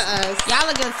time. out to us. Y'all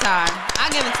a good time. I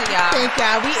give it to y'all. Thank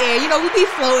y'all. We be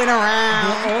floating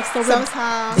around. also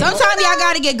Sometimes. Sometimes y'all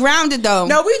got to get grounded, though.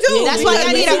 No, we do. That's We why do.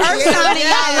 y'all need an earth sign in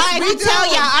y'all Yes, life. we We tell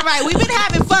do. y'all, all right, we've been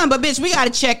having fun, but bitch, we got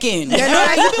to check in. You know,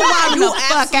 You've been wilding the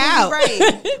fuck absolutely out.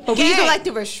 right. But we Okay. don't like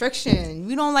the restriction.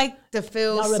 We don't like to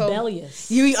feel Y'all so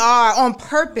rebellious. You are on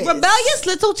purpose. Rebellious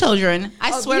little children.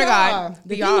 I swear to God.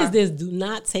 The We thing are. is this, do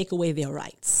not take away their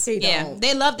rights. They Yeah, don't.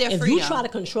 they love their If freedom. you try to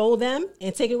control them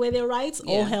and take away their rights,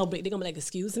 Yeah. oh hell, they're gonna be like,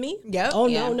 excuse me? Yep. Oh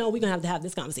Yeah. no, we're gonna have to have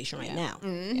this conversation right now.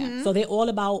 Yeah. So they're all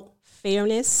about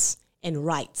fairness and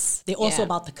rights. They're also Yeah.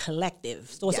 about the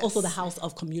collective. So it's Yes. also the house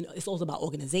of community. It's also about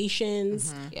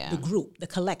organizations, Yeah. the group, the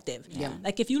collective.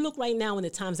 Like if you look right now in the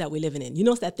times that we're living in, you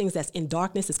notice that things that's in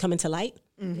darkness is coming to light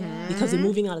because we're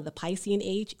moving out of the Piscean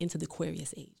age into the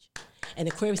Aquarius age. And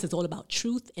Aquarius is all about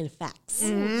truth and facts.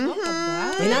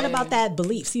 They're not about that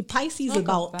belief. See, Pisces is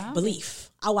about about belief.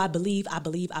 Oh, I believe.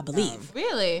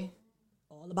 Really?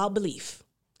 All about belief.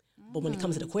 But when it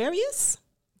comes to Aquarius,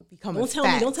 Become don't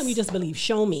tell me you just believe.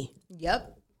 Show me.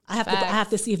 Yep. I have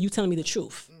to see if you're telling me the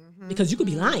truth. Because you could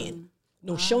be lying.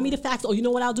 No, show me the facts. Or you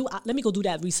know what I'll do? Let me go do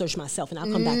that research myself, and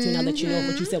I'll come back to you and I'll let you know if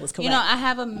what you said was correct. You know, I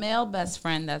have a male best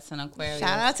friend that's an Aquarius.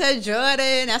 Shout out to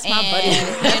Jordan. That's my And, buddy.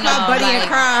 you That's my know, buddy in like-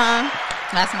 crime.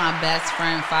 That's my best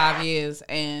friend, 5 years,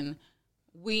 and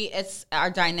our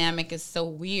dynamic is so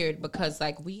weird because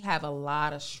like we have a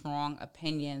lot of strong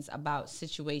opinions about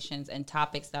situations and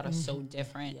topics that are so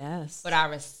different. Yes. But I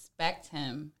respect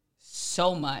him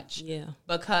so much. Yeah.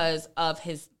 Because of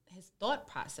his thought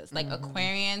process. Like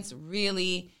Aquarians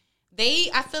really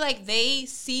I feel like they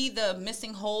see the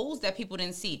missing holes that people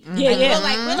didn't see. Yeah, like, yeah.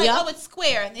 We're like, Yep. oh, it's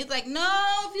square. And he's like, no,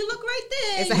 if you look right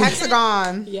there. It's a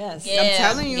hexagon. Yes. Yeah, I'm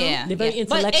telling you. Yeah, They're very yeah.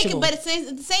 intellectual. But at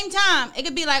the same time, it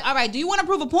could be like, all right, do you want to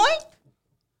prove a point?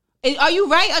 Are you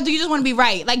right or do you just want to be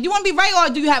right? Like, do you want to be right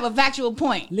or do you have a factual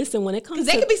point? Listen, when it comes Because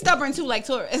to they could be stubborn too, like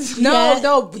Taurus. No,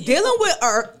 Yeah. dealing with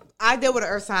Earth. I deal with an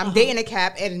Earth sign. I'm dating a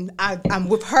Cap, and I'm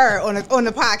with her on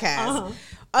the podcast.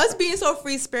 Us being so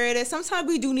free spirited, sometimes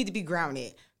we do need to be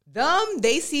grounded.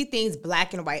 They see things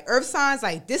black and white. Earth signs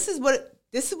like this is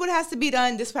what has to be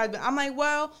done. I'm like,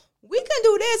 well, we can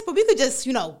do this, but we could just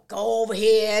go over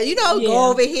here.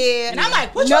 Go over here. And I'm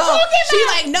like, what you no. talking She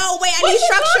about? like, no, wait, I What need you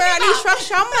structure. talking I need about?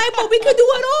 structure. I'm like, but we could do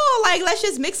it all. Like, let's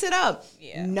just mix it up.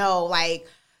 Yeah. No, like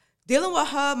dealing with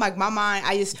her, like my mind,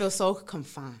 I just feel so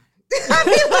confined.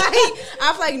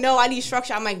 I feel like, no, I need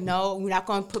structure. I'm like, no, you're not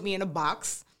going to put me in a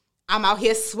box. I'm out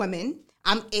here swimming.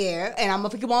 I'm air, and I'm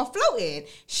going to keep on floating.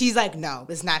 She's like, no,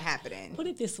 it's not happening. Put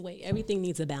it this way, everything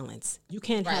needs a balance. You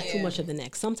can't have too much of the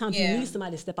next. Sometimes you need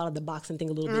somebody to step out of the box and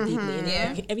think a little bit deeply.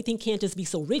 And everything can't just be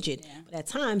so rigid. But at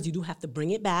times, you do have to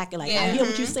bring it back. And like, I hear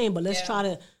what you're saying, but let's try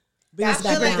to bring this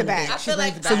back brings down. it back. I feel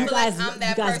like So I you feel like guys, I'm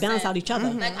that person. balance out each other.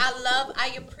 Like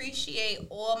I appreciate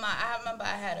I remember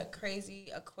I had a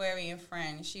crazy Aquarian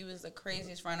friend. She was the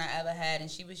craziest friend I ever had, and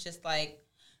she was just like,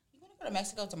 "You want to go to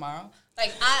Mexico tomorrow?"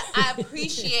 Like I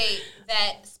appreciate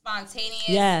that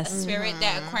spontaneous spirit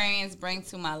that Aquarians bring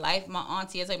to my life. My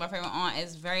auntie, my favorite aunt,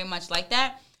 is very much like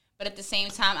that. But at the same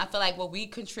time, I feel like what we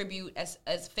contribute as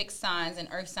fixed signs and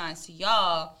earth signs to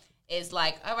y'all is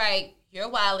like, all right, you're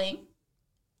wilding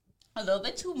a little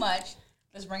bit too much.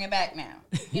 Let's bring it back now.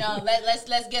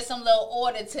 Let's get some little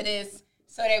order to this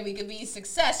so that we could be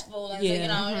successful.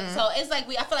 And so it's like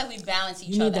I feel like we balance each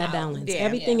other. You need that out. balance. Yeah.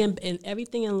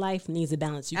 Everything in life needs a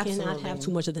balance. You cannot have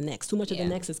too much of the next. Too much of the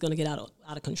next is going to get out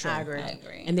of control. I agree. I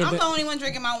agree. And they're I'm the only one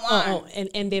drinking my wine.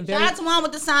 And they're very Shout out to Juan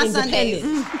with the Sign Sundays.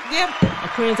 independent. Yep.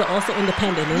 Aquarians are also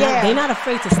independent. They're not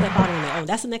afraid to step out on their own.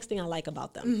 That's the next thing I like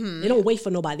about them. They don't wait for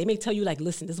nobody. They may tell you, like,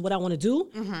 listen, this is what I want to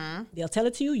do. They'll tell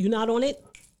it to you. You're not on it.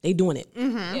 They doing it.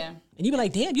 Yeah. And you be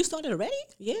like, damn, you started already?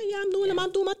 Yeah, I'm doing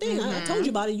my thing. I told you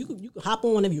about it. You can hop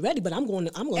on whenever you're ready, but I'm going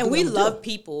to And we love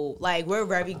people. Like, we're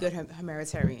very good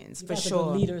humanitarians, for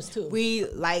sure. Leaders, too. We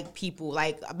like people.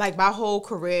 Like my whole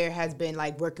career has been,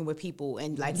 like, working with people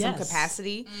in, like, some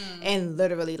capacity. And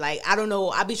literally, like, I don't know,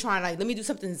 I be trying, like, let me do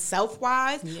something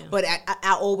self-wise, but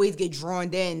I always get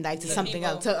drawn in, like, to something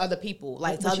else, to other people.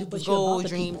 Like, to other people's goals,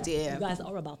 dreams, You guys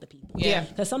are about the people. Yeah.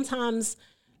 Because sometimes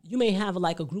you may have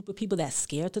like a group of people that's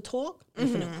scared to talk.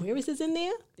 If an Aquarius is in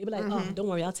there, they be like, oh, don't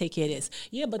worry, I'll take care of this.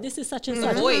 Yeah, but this is such and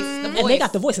such. The voice. And they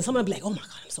got the voice. And someone be like, oh my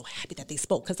God, I'm so happy that they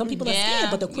spoke. Because some people are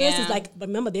scared. But the Aquarius is like,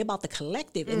 remember, they're about the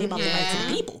collective and they're about the rights of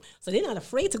the people. So they're not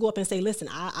afraid to go up and say, listen,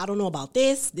 I don't know about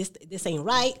this. This ain't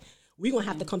right. We're going to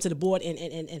have to come to the board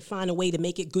and find a way to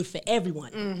make it good for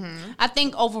everyone. I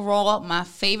think overall, my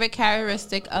favorite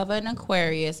characteristic of an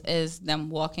Aquarius is them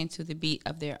walking to the beat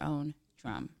of their own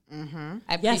drum. I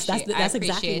appreciate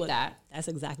that. That's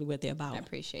exactly what they're about. I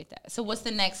appreciate that. So what's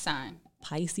the next sign?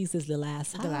 Pisces is the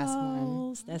last house. The last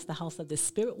one. That's the house of the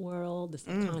spirit world, the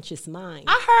subconscious mind.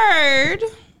 I heard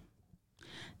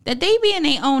that they be in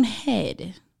their own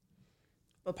head.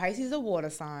 But Pisces is a water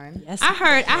sign. Yes, I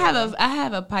heard I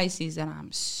have a Pisces that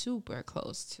I'm super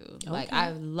close to. Okay. Like,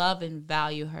 I love and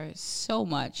value her so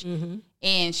much.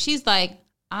 And she's like,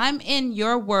 I'm in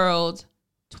your world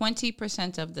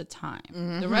 20% of the time.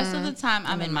 The rest of the time,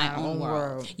 I'm in my own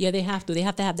world. Yeah, they have to. They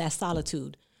have to have that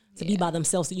solitude to be by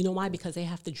themselves. So you know why? Because they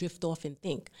have to drift off and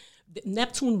think.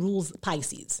 Neptune rules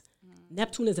Pisces.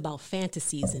 Neptune is about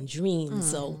fantasies and dreams.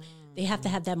 So they have to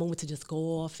have that moment to just go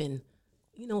off and,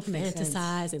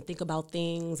 fantasize and think about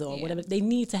things or whatever. They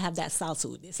need to have that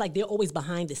solitude. It's like they're always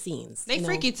behind the scenes. They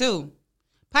freaky too.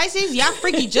 Pisces, y'all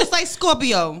freaky just like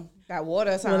Scorpio. Got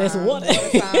water signs. Well, that's water.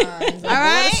 Signs. All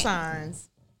right. Water signs.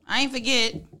 I ain't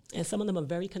forget. And some of them are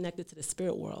very connected to the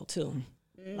spirit world too.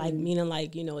 Like, meaning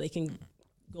like, they can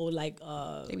go like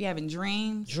they be having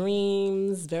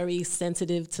dreams, very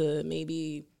sensitive to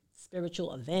maybe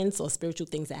spiritual events or spiritual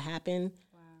things that happen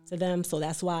to them. So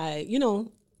that's why,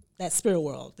 that spirit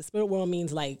world. The spirit world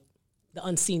means like the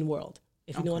unseen world,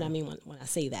 if you know what I mean when I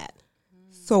say that.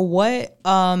 So what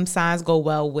signs go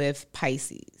well with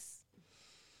Pisces?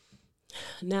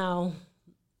 Now,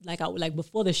 like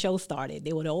before the show started,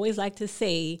 they would always like to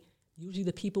say, usually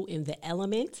the people in the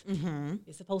element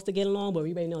is supposed to get along, but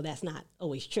everybody know that's not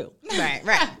always true. Right.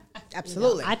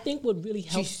 Absolutely. I think what really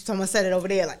helps. Someone said it over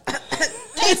there, like,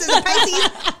 Pisces,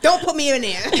 don't put me in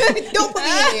there. Don't put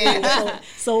me in there.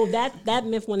 So that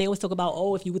myth, when they always talk about,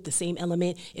 if you with the same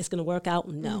element, it's going to work out.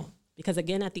 No. Because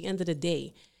again, at the end of the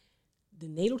day, the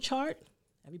natal chart,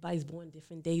 everybody's born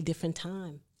different day, different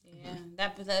time. Yeah,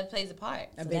 that plays a part.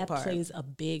 That plays a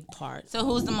big part. So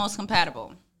who's the most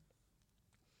compatible?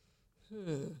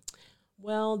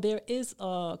 Well, there is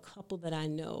a couple that I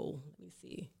know. Let me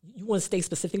see. You want to stay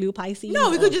specifically with Pisces? No,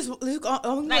 we could just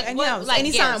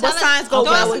any sign. What signs go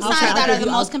well with signs that are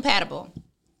the most compatible?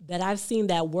 That I've seen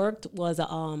that worked was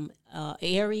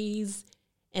Aries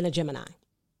and a Gemini.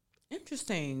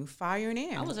 Interesting. Fire and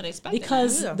air. I wasn't expecting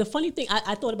because the funny thing,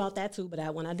 I thought about that too,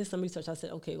 but when I did some research, I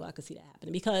said, okay, well, I could see that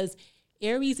happening because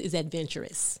Aries is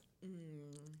adventurous.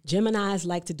 Geminis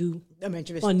like to do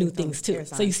fun new things too.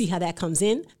 So you see how that comes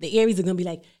in? The Aries are going to be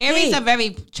like, Aries are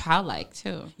very childlike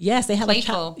too. Yes, they have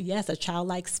playful. a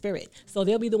childlike spirit. So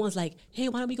they'll be the ones like, hey,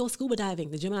 why don't we go scuba diving?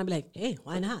 The Gemini will be like, hey,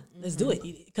 why not? Let's do it.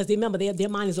 Because remember, their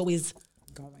mind is always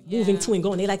moving to and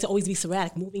going. They like to always be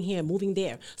sporadic, moving here, moving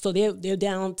there. So they're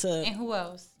down to. And who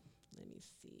else? Let me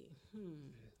see.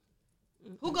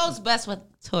 Who goes best with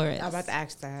Taurus? I'm about to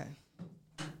ask that.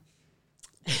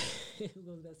 Who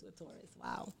goes best with Taurus?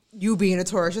 Wow. You being a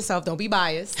Taurus yourself, don't be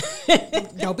biased.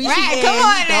 Don't be right, cheating. come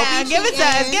on now. Give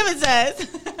it to us.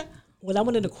 Well, I'm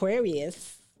an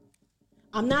Aquarius.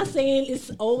 I'm not saying it's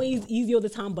always easy all the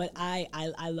time, but I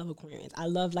love Aquarians. I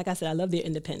love their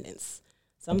independence.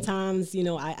 Sometimes,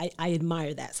 I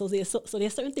admire that. So there's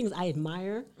certain things I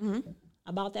admire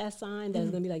about that sign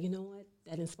that's going to be like, you know what?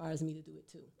 That inspires me to do it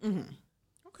too.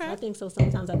 Okay. I think so.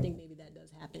 Sometimes I think maybe that does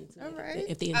happen too. All right.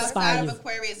 If they inspire you. Outside of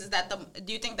Aquarius,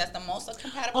 do you think that's the most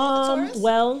compatible with Taurus?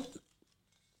 Well,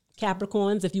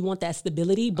 Capricorns, if you want that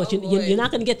stability, but you're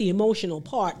not going to get the emotional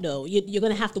part though. You're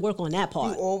going to have to work on that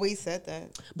part. You always said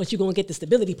that. But you're going to get the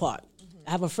stability part.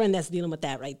 I have a friend that's dealing with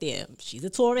that right there. She's a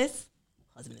Taurus.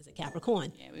 Husband is a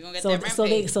Capricorn. Yeah, we're gonna get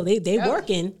that so they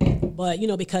working, but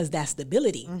because that's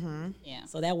stability. Yeah.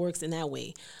 So that works in that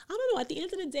way. I don't know. At the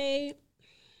end of the day,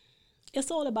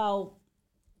 it's all about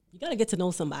you got to get to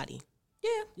know somebody.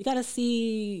 Yeah. You got to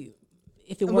see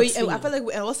if it works for you. I feel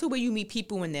like also where you meet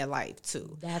people in their life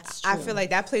too. That's true. I feel like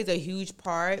that plays a huge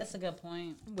part. That's a good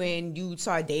point. When you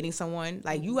start dating someone,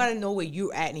 like you gotta know where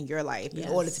you're at in your life in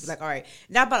order to be like, all right,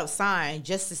 not about a sign,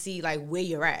 just to see like where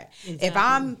you're at.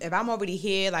 Exactly. If I'm already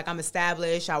here, like I'm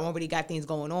established, I already got things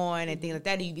going on and things like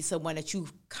that, you'd be someone that you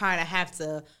kind of have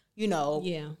to,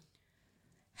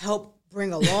 help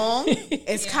bring along.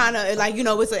 It's kind of like,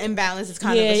 it's an imbalance. It's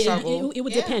kind of a struggle. It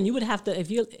would depend. You would have to,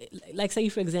 if you like, say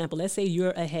for example, let's say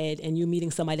you're ahead and you're meeting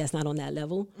somebody that's not on that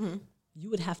level, you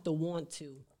would have to want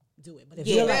to do it. But if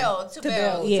you're to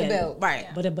build. Right.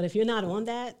 Yeah. But if you're not on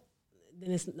that,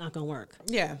 then it's not gonna work.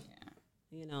 Yeah.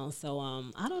 So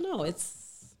I don't know.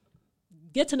 It's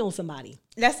get to know somebody.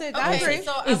 That's it. I agree.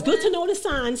 So it's good to know the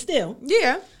signs still.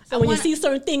 Yeah. So when you see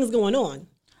certain things going on,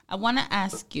 I want to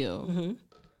ask you.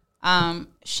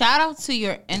 Shout out to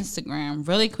your Instagram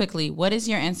really quickly. What is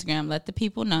your Instagram? Let the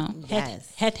people know.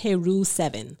 Yes.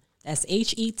 Hetheru7. That's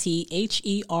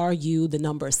HETHERU, the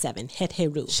number 7.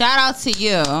 Hetheru. Shout out to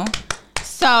you.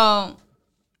 So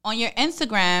on your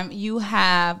Instagram, you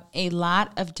have a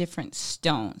lot of different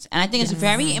stones. And I think it's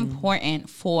very important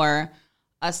for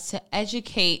us to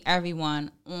educate everyone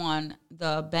on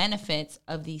the benefits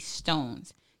of these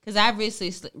stones. Because I've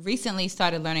recently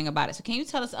started learning about it. So can you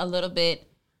tell us a little bit,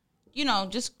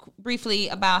 just briefly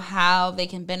about how they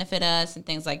can benefit us and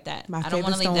things like that? I don't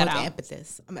want to leave that out.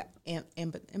 Amethyst. And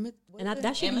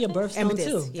that should be your birthstone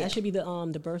too. Yeah. That should be the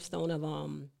birthstone of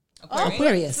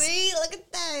Aquarius. See, look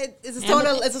at that. It's a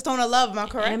stone of love. Am I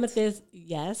correct? Amethyst,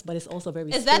 yes, but it's also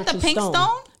very. Is that the pink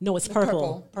stone? No, it's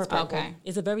purple. Purple. Okay.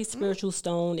 It's a very spiritual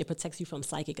stone. It protects you from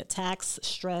psychic attacks,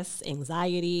 stress,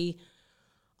 anxiety.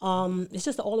 It's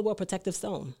just an all-the-world protective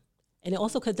stone. And it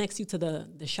also connects you to the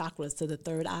chakras, to the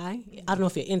third eye. I don't know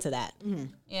if you're into that.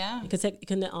 Yeah. It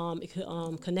can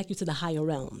connect you to the higher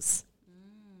realms,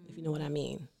 if you know what I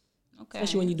mean. Okay.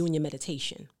 Especially when you're doing your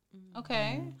meditation.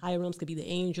 Okay. Higher realms could be the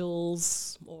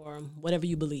angels or whatever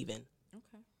you believe in.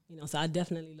 Okay. So I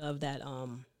definitely love that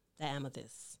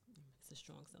amethyst. It's a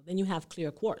strong stone. Then you have clear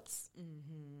quartz.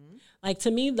 Like to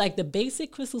me, like the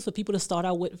basic crystals for people to start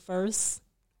out with first,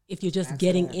 if you're just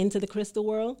getting into the crystal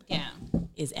world,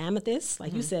 is amethyst,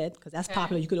 like you said, because that's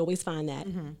popular. You could always find that.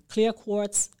 Clear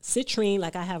quartz, citrine,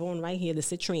 like I have on right here, the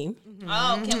citrine.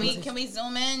 Oh, can we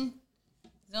zoom in?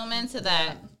 Zoom into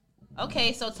that.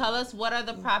 Okay, so tell us what are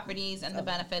the properties and the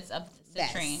benefits of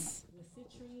citrine. The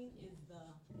citrine is the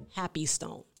happy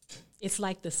stone. It's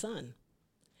like the sun.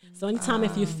 So anytime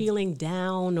if you're feeling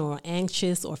down or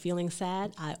anxious or feeling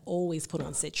sad, I always put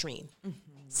on citrine.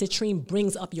 Citrine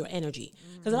brings up your energy.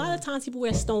 Because a lot of times people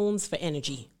wear stones for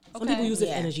energy. Some people use it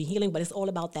for energy healing, but it's all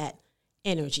about that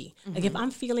energy. Like if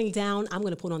I'm feeling down, I'm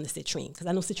going to put on the citrine because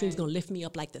I know citrine is going to lift me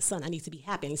up like the sun. I need to be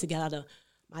happy. I need to get out of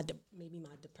maybe my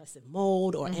depressive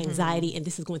mode or anxiety, and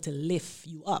this is going to lift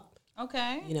you up.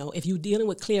 Okay. If you're dealing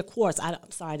with clear quartz, I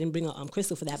didn't bring a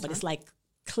crystal for that, but it's like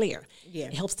clear. Yeah.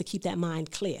 It helps to keep that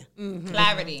mind clear.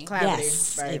 Clarity.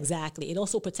 Yes, right. Exactly. It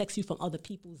also protects you from other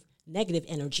people's negative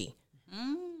energy.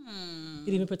 You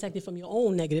can even protect it from your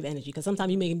own negative energy because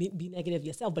sometimes you may be negative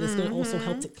yourself, but it's going to also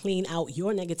help to clean out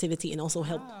your negativity and also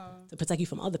help to protect you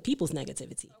from other people's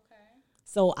negativity. Okay.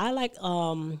 So I like a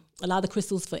lot of the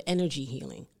crystals for energy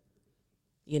healing.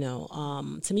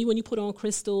 To me, when you put on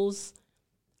crystals,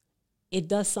 it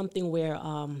does something where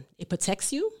it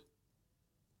protects you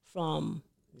from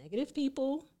negative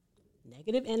people,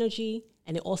 negative energy,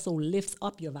 and it also lifts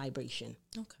up your vibration,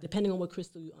 depending on what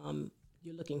crystal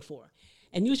you're looking for.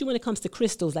 And usually when it comes to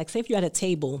crystals, like say if you're at a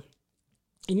table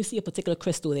and you see a particular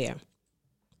crystal there,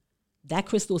 that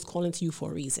crystal is calling to you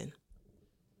for a reason.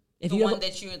 If the one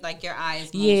that you like your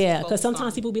eyes. Yeah, because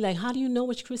sometimes people be like, how do you know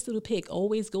which crystal to pick?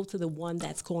 Always go to the one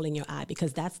that's calling your eye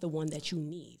because that's the one that you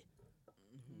need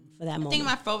for that moment.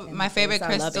 I think my favorite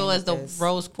crystal is the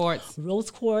rose quartz. Rose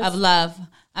quartz. Of love.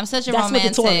 I'm such a romantic.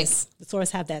 That's what the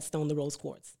Taurus have that stone, the rose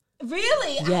quartz.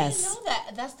 Really? Yes. I didn't know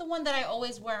that. That's the one that I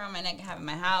always wear around my neck and have in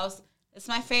my house. It's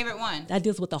my favorite one. That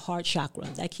deals with the heart chakra.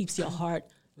 That keeps your heart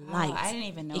light. I didn't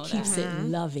even know that. It keeps it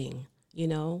loving,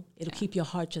 It'll keep your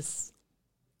heart just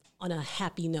on a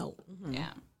happy note.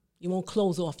 Yeah. You won't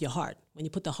close off your heart when you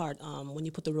put the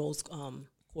rose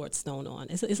quartz stone on.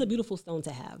 It's a beautiful stone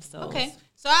to have. So okay.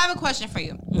 So I have a question for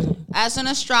you. As an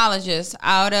astrologist,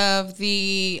 out of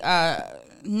the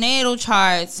natal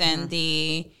charts and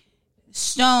the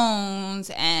stones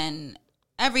and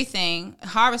everything,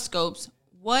 horoscopes,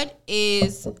 what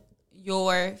is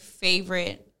your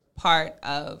favorite part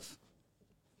of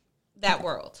that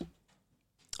world?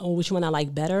 Oh, which one I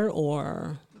like better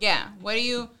or? Yeah. What do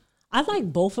you? I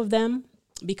like both of them.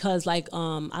 because like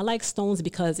I like stones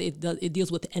because it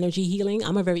deals with energy healing.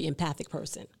 I'm a very empathic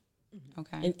person.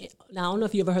 Okay. And now I don't know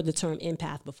if you ever heard the term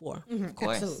empath before. Of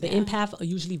course. Absolutely. The empath are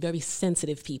usually very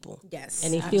sensitive people. Yes,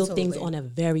 and they feel absolutely. things on a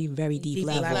very, very deep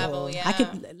level. Yeah. I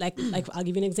could like I'll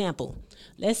give you an example.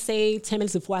 Let's say 10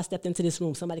 minutes before I stepped into this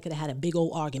room, somebody could have had a big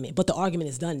old argument, but the argument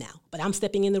is done now. But I'm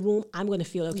stepping in the room, I'm going to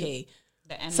feel okay.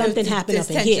 Something happened up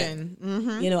in here.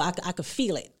 You know, I could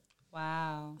feel it.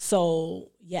 Wow.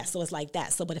 So yeah, so it's like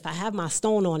that. So, but if I have my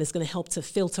stone on, it's going to help to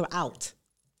filter out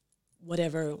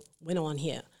whatever went on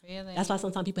here. Really? That's why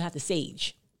sometimes people have to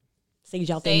sage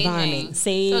out the Saging. environment.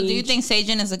 Sage. So do you think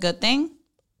saging is a good thing?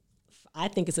 I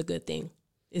think it's a good thing.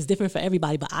 It's different for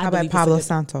everybody, but I How believe about Palo it's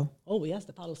a good thing. Santo? Oh yes,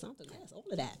 the Palo Santo. Yes, all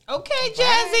of that. Okay,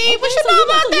 Jazzy. What you so know you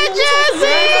about know- that, you know-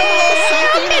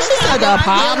 Jazzy? Okay, she said the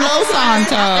Pablo It's been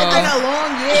Santo. a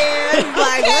long year.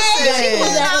 Like, listen.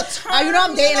 You know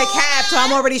I'm dating a cab, so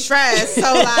I'm already stressed. So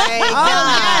like,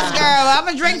 Yes, girl. I'm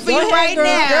going to drink for you right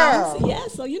now. Yeah,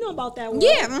 so you know about that world.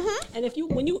 Yeah, And if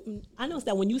I noticed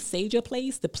that when you sage your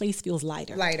place, the place feels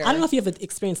lighter. Lighter. I don't know if you ever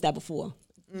experienced that before.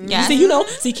 Yes. See, you know,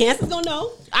 Cancer's gonna know.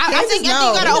 I think you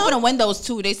know. got to open the windows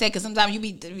too. They say because sometimes you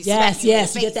be Yes, sweating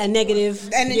yes, in you the get that negative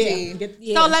Energy.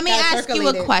 So let me gotta ask you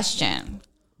circulate a it. question.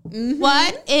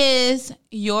 What is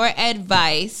your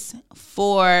advice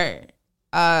for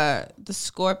the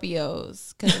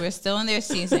Scorpios? Because we're still in their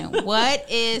season. What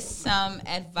is some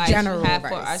advice General you have for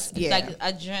advice, us? yeah. Like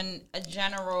a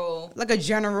general like a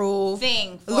general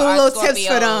thing for little our tips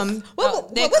for them.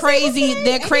 They're crazy.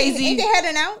 They're Ain't crazy. they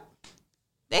heading out?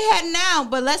 They heading out,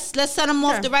 but let's set them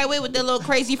off the right way with their little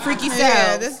crazy freaky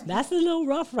Yeah, selves. That's a little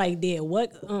rough right there.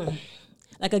 What?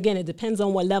 Like again, it depends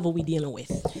on what level we dealing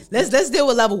with. Let's deal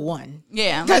with level 1.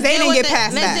 Yeah, 'Cause they let's didn't deal get with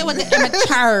past Let's that. deal with the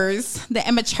amateurs. The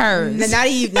amateurs.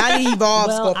 Not the evolved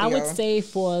Well, Scorpio. I would say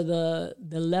for the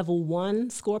level 1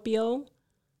 Scorpio,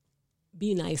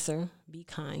 be nicer, be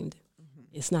kind.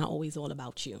 It's not always all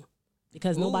about you.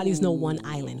 Because nobody's no one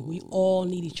island. We all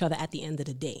need each other at the end of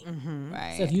the day.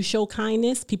 Right. So if you show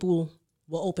kindness, people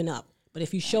will open up. But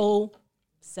if you show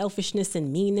selfishness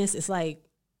and meanness, it's like,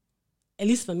 at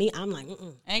least for me, I'm like,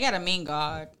 And they got a mean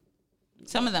guard.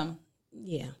 Some of them.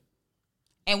 yeah.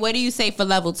 And what do you say for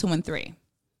level 2 and 3?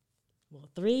 Well,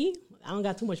 3, I don't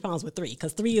got too much problems with 3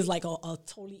 because 3 is like a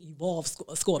totally evolved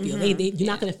Scorpio. You're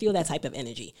not going to feel that type of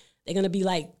energy. They're going to be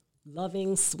like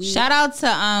loving, sweet. Shout out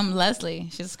to Leslie.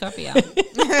 She's a Scorpio. Shout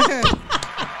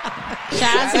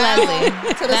out to Leslie.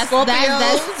 To the Scorpios.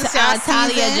 That's Y'all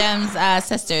Talia season. Jem's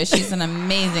sister. She's an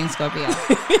amazing Scorpio.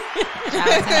 Shout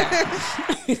out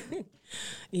to her.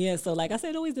 Yeah, so like I said,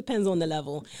 it always depends on the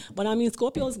level. But I mean,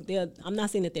 Scorpios, I'm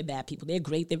not saying that they're bad people. They're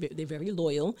great. They're very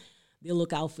loyal. They'll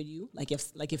look out for you. Like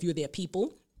if you're their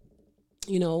people.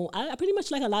 You know, I pretty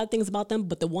much like a lot of things about them,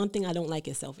 but the one thing I don't like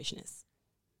is selfishness.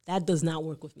 That does not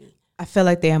work with me. I feel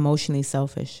like they're emotionally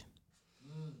selfish.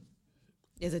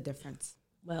 There's a difference.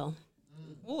 Well,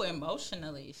 Ooh,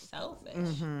 emotionally selfish.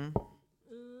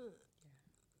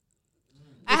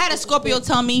 I had a Scorpio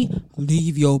tell me,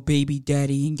 leave your baby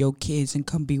daddy and your kids and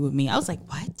come be with me. I was like,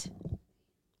 what?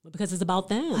 because it's about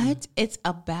them. What? It's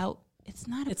not about It's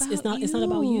you. not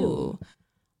about you.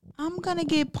 I'm gonna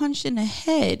get punched in the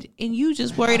head, and you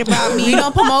just worried about me. We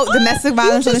don't promote domestic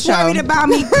violence on the just show. worried about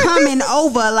me coming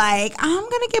over. Like I'm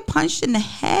gonna get punched in the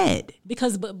head.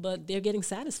 Because but they're getting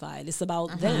satisfied. It's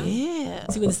about them. Yeah.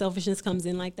 See when the selfishness comes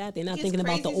in like that, they're not It's thinking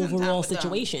about the crazy overall sometimes, though.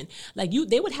 situation. Like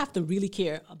they would have to really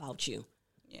care about you.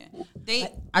 Yeah.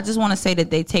 I just want to say that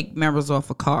they take mirrors off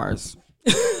of cars.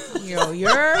 Yo,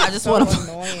 you're I just so want to.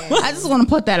 annoying. I just want to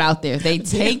put that out there. They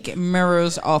take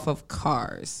mirrors off of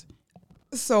cars.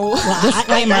 So I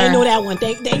didn't know that one.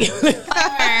 Thank you.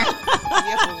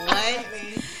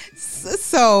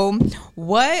 So,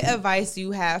 what advice do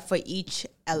you have for each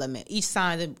element, each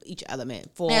sign of each element?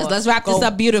 For Yes, let's wrap this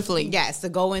up beautifully. Yes, to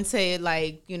go into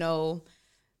like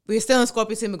we're still in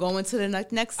Scorpio season, but go into the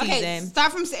next Okay, season.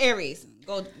 start from Aries.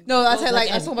 Go. No, I go said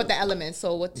like I was talking about the elements.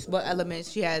 So what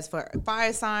elements she has for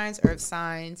fire signs, earth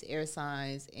signs, air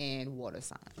signs, and water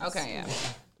signs. Okay, yeah.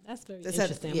 That's very Instead,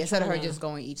 interesting. instead of her I'm trying just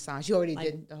going each sign, she already like-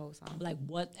 did the whole sign. like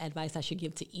what advice I should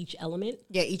give to each element.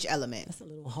 Yeah, each element That's a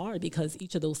little hard because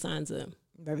each of those signs are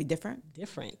very different.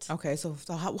 different. Okay, so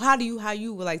how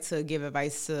you would like to give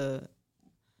advice to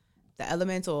the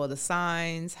elements or the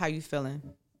signs? How you feeling?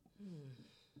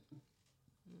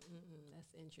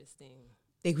 That's interesting.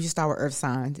 I think we should start with earth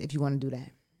signs if you want to do that.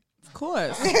 Of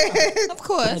course. Of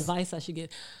course. Advice I should give.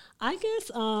 I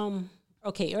guess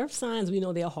okay, earth signs, we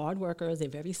know they're hard workers, they're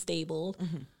very stable.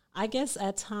 I guess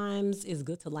at times it's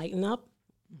good to lighten up.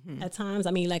 at times.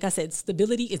 I mean, like I said,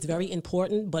 stability is very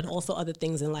important, but also other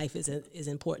things in life is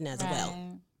important as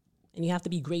well. And you have to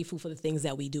be grateful for the things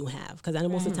that we do have. Because I know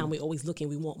most of the time we're always looking,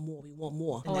 we want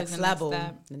more. The next level.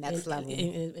 The next level.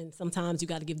 And sometimes you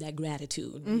got to give that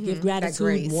gratitude. Give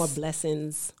gratitude, more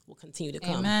blessings will continue to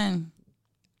come. Amen.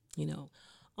 You know.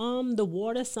 The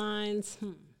water signs,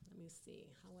 let me see.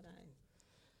 How would I?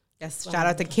 Yes, shout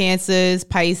out to Cancers,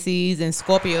 Pisces, and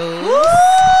Scorpios. Woo!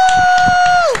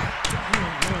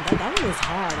 That one was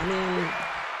hard. I mean,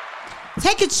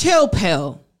 take a chill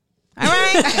pill. All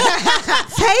right,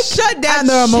 shut down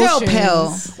the emotions. Chill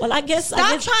pill. Well, I guess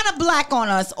trying to black on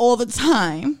us all the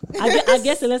time. I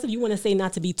guess unless if you want to say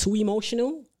not to be too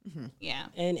emotional, yeah,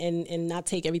 and not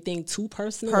take everything too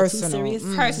personal. Or too serious,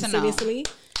 seriously.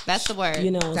 That's the word.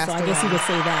 You know, so I guess you would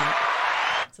say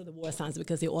that to the water signs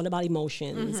because they're all about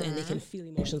emotions and they can feel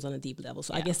emotions on a deep level.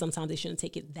 So I guess sometimes they shouldn't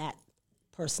take it that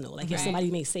personal. Like if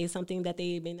somebody may say something that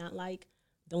they may not like,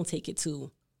 don't take it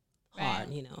too hard,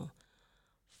 you know.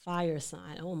 Fire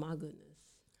sign. Oh my goodness.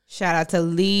 Shout out to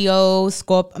Leo,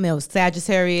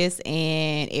 Sagittarius,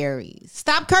 and Aries.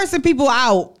 Stop cursing people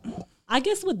out. I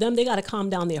guess with them, they got to calm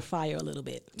down their fire a little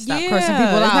bit. Stop cursing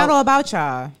people out. It's not all about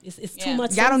y'all. It's too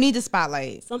much. Y'all don't need the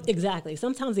spotlight. Exactly.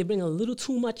 Sometimes they bring a little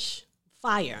too much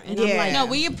fire. And I'm like, no,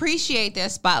 we appreciate their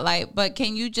spotlight, but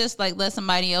can you just let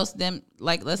somebody else Can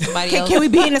we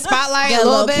be in the spotlight get a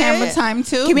little bit? Camera time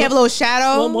too? Can we have a little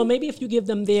shadow? Well, maybe if you give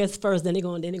them theirs first, then they're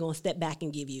gonna step back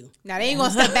and give you. Now they ain't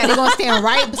gonna step back. They're gonna stand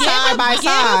right side by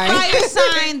side. Give a fire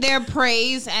sign their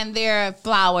praise and their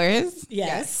flowers.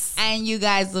 Yes. And you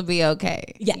guys will be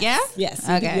okay. Yes. Yeah? Yes.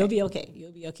 Okay. You'll be okay.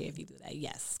 You'll be okay if you do that.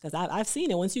 Yes. Because I've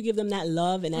seen it. Once you give them that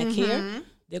love and that care,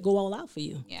 they'll go all out for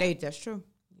you. Yeah. That's true.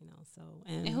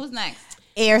 And who's next?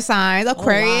 Air signs,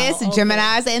 Aquarius,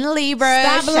 Geminis, and Libra.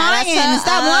 Stop lying, air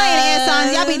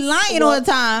signs. Y'all be lying all the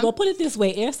time. Well, put it this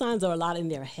way. Air signs are a lot in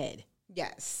their head.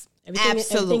 Yes.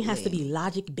 Everything has to be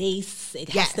logic based. It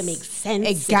has to make sense.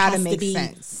 It gotta make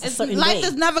sense. Life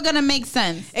is never gonna make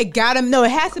sense. It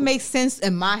has to make sense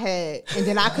in my head, and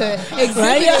then I could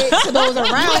exhibit it to those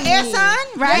around me. Air sign,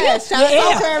 right? Yes. Shout out to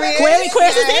Aquarius.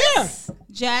 Aquarius is air.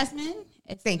 Jasmine,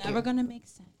 it's never gonna make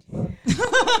sense.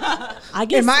 I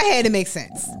guess in my head it makes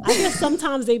sense. I guess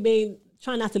sometimes they may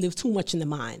try not to live too much in the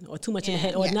mind or too much in the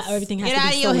head, or not everything has to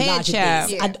be so logic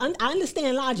based. I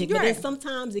understand logic, but then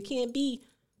sometimes it can't be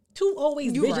too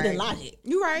always rigid in logic.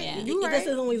 You're right. Yeah. You're right. It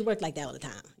doesn't always work like that all the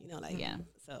time. You know,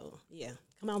 So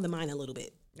come out of the mind a little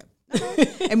bit.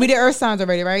 And we did earth signs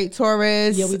already, right?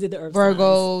 Taurus. Yeah, we did the earth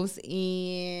Virgos signs.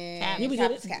 And we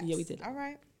did it. Yeah, we did it. All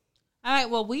right. All right.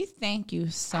 Well, we thank you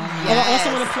so much. Yes. I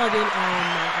also want to plug in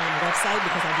my website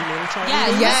because I do natal chart.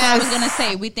 That's what I was going to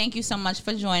say. We thank you so much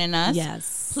for joining us.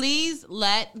 Yes. Please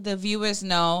let the viewers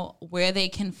know where they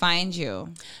can find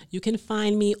you. You can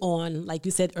find me on, like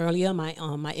you said earlier, my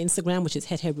Instagram, which is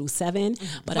hetheru7.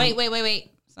 But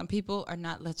wait. Some people are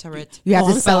not literate. You have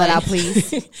to spell it out, please.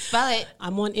 Spell it.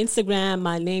 I'm on Instagram.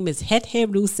 My name is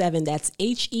hetheru7. That's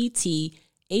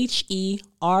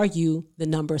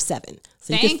HETHERU7.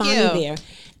 So you can find me there.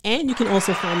 And you can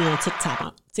also find me on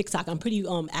TikTok. I'm pretty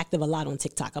active a lot on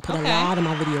TikTok. I put a lot of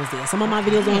my videos there. Some of my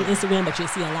videos are on Instagram, but you'll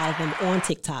see a lot of them on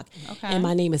TikTok. Okay. And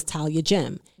my name is Talia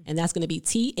Gem. And that's going to be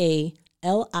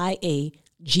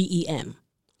TALIAGEM.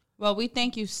 Well, we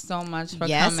thank you so much for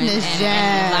coming and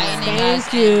enlightening us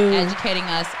and educating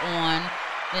us on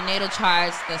the natal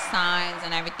charts, the signs,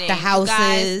 and everything. The houses.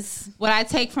 Guys, what I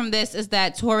take from this is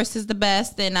that Taurus is the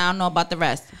best, and I don't know about the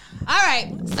rest. All right.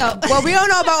 So, well, we don't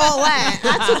know about all that.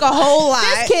 I took a whole lot.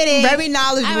 Just kidding. Very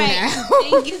knowledgeable now.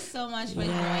 Thank you so much for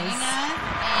joining us.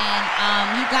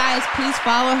 And you guys, please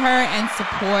follow her and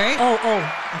support. Oh,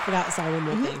 I forgot. Sorry, one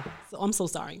more thing. So I'm so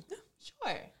sorry.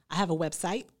 Sure. I have a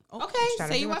website. Okay,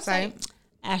 say your website.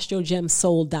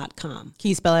 AstroGemSoul.com. Can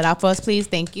you spell it out for us, please?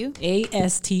 Thank you.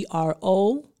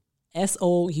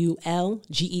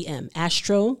 ASTROSOULGEM.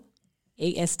 Astro.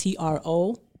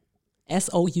 ASTROSOUL.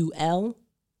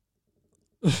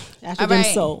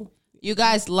 AstroGem Soul. You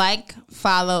guys like,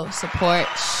 follow, support,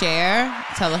 share,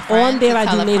 tell a friend. On there, I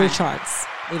do natal charts.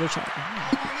 Natal chart.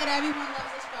 That everyone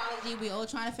loves astrology. We all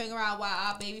trying to figure out why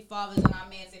our baby fathers and our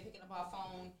mans ain't picking up our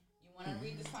phone. You want to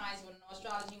read the signs, you want to know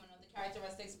astrology, you want to know the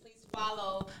characteristics. Please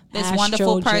follow this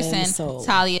wonderful person,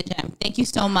 Talia Gem. Thank you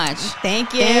so much.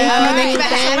 Thank you. Thank you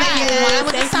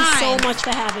so much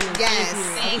for having me. Yes.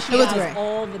 Thank you. It was great.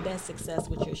 All the best success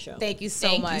with your show. Thank you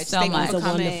so much. Thank you for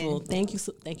coming.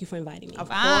 Wonderful. Thank you for inviting me. Of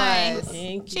course.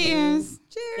 Thank you. Cheers.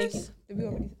 Cheers. Thank you. Did we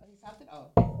already stop it?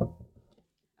 Oh.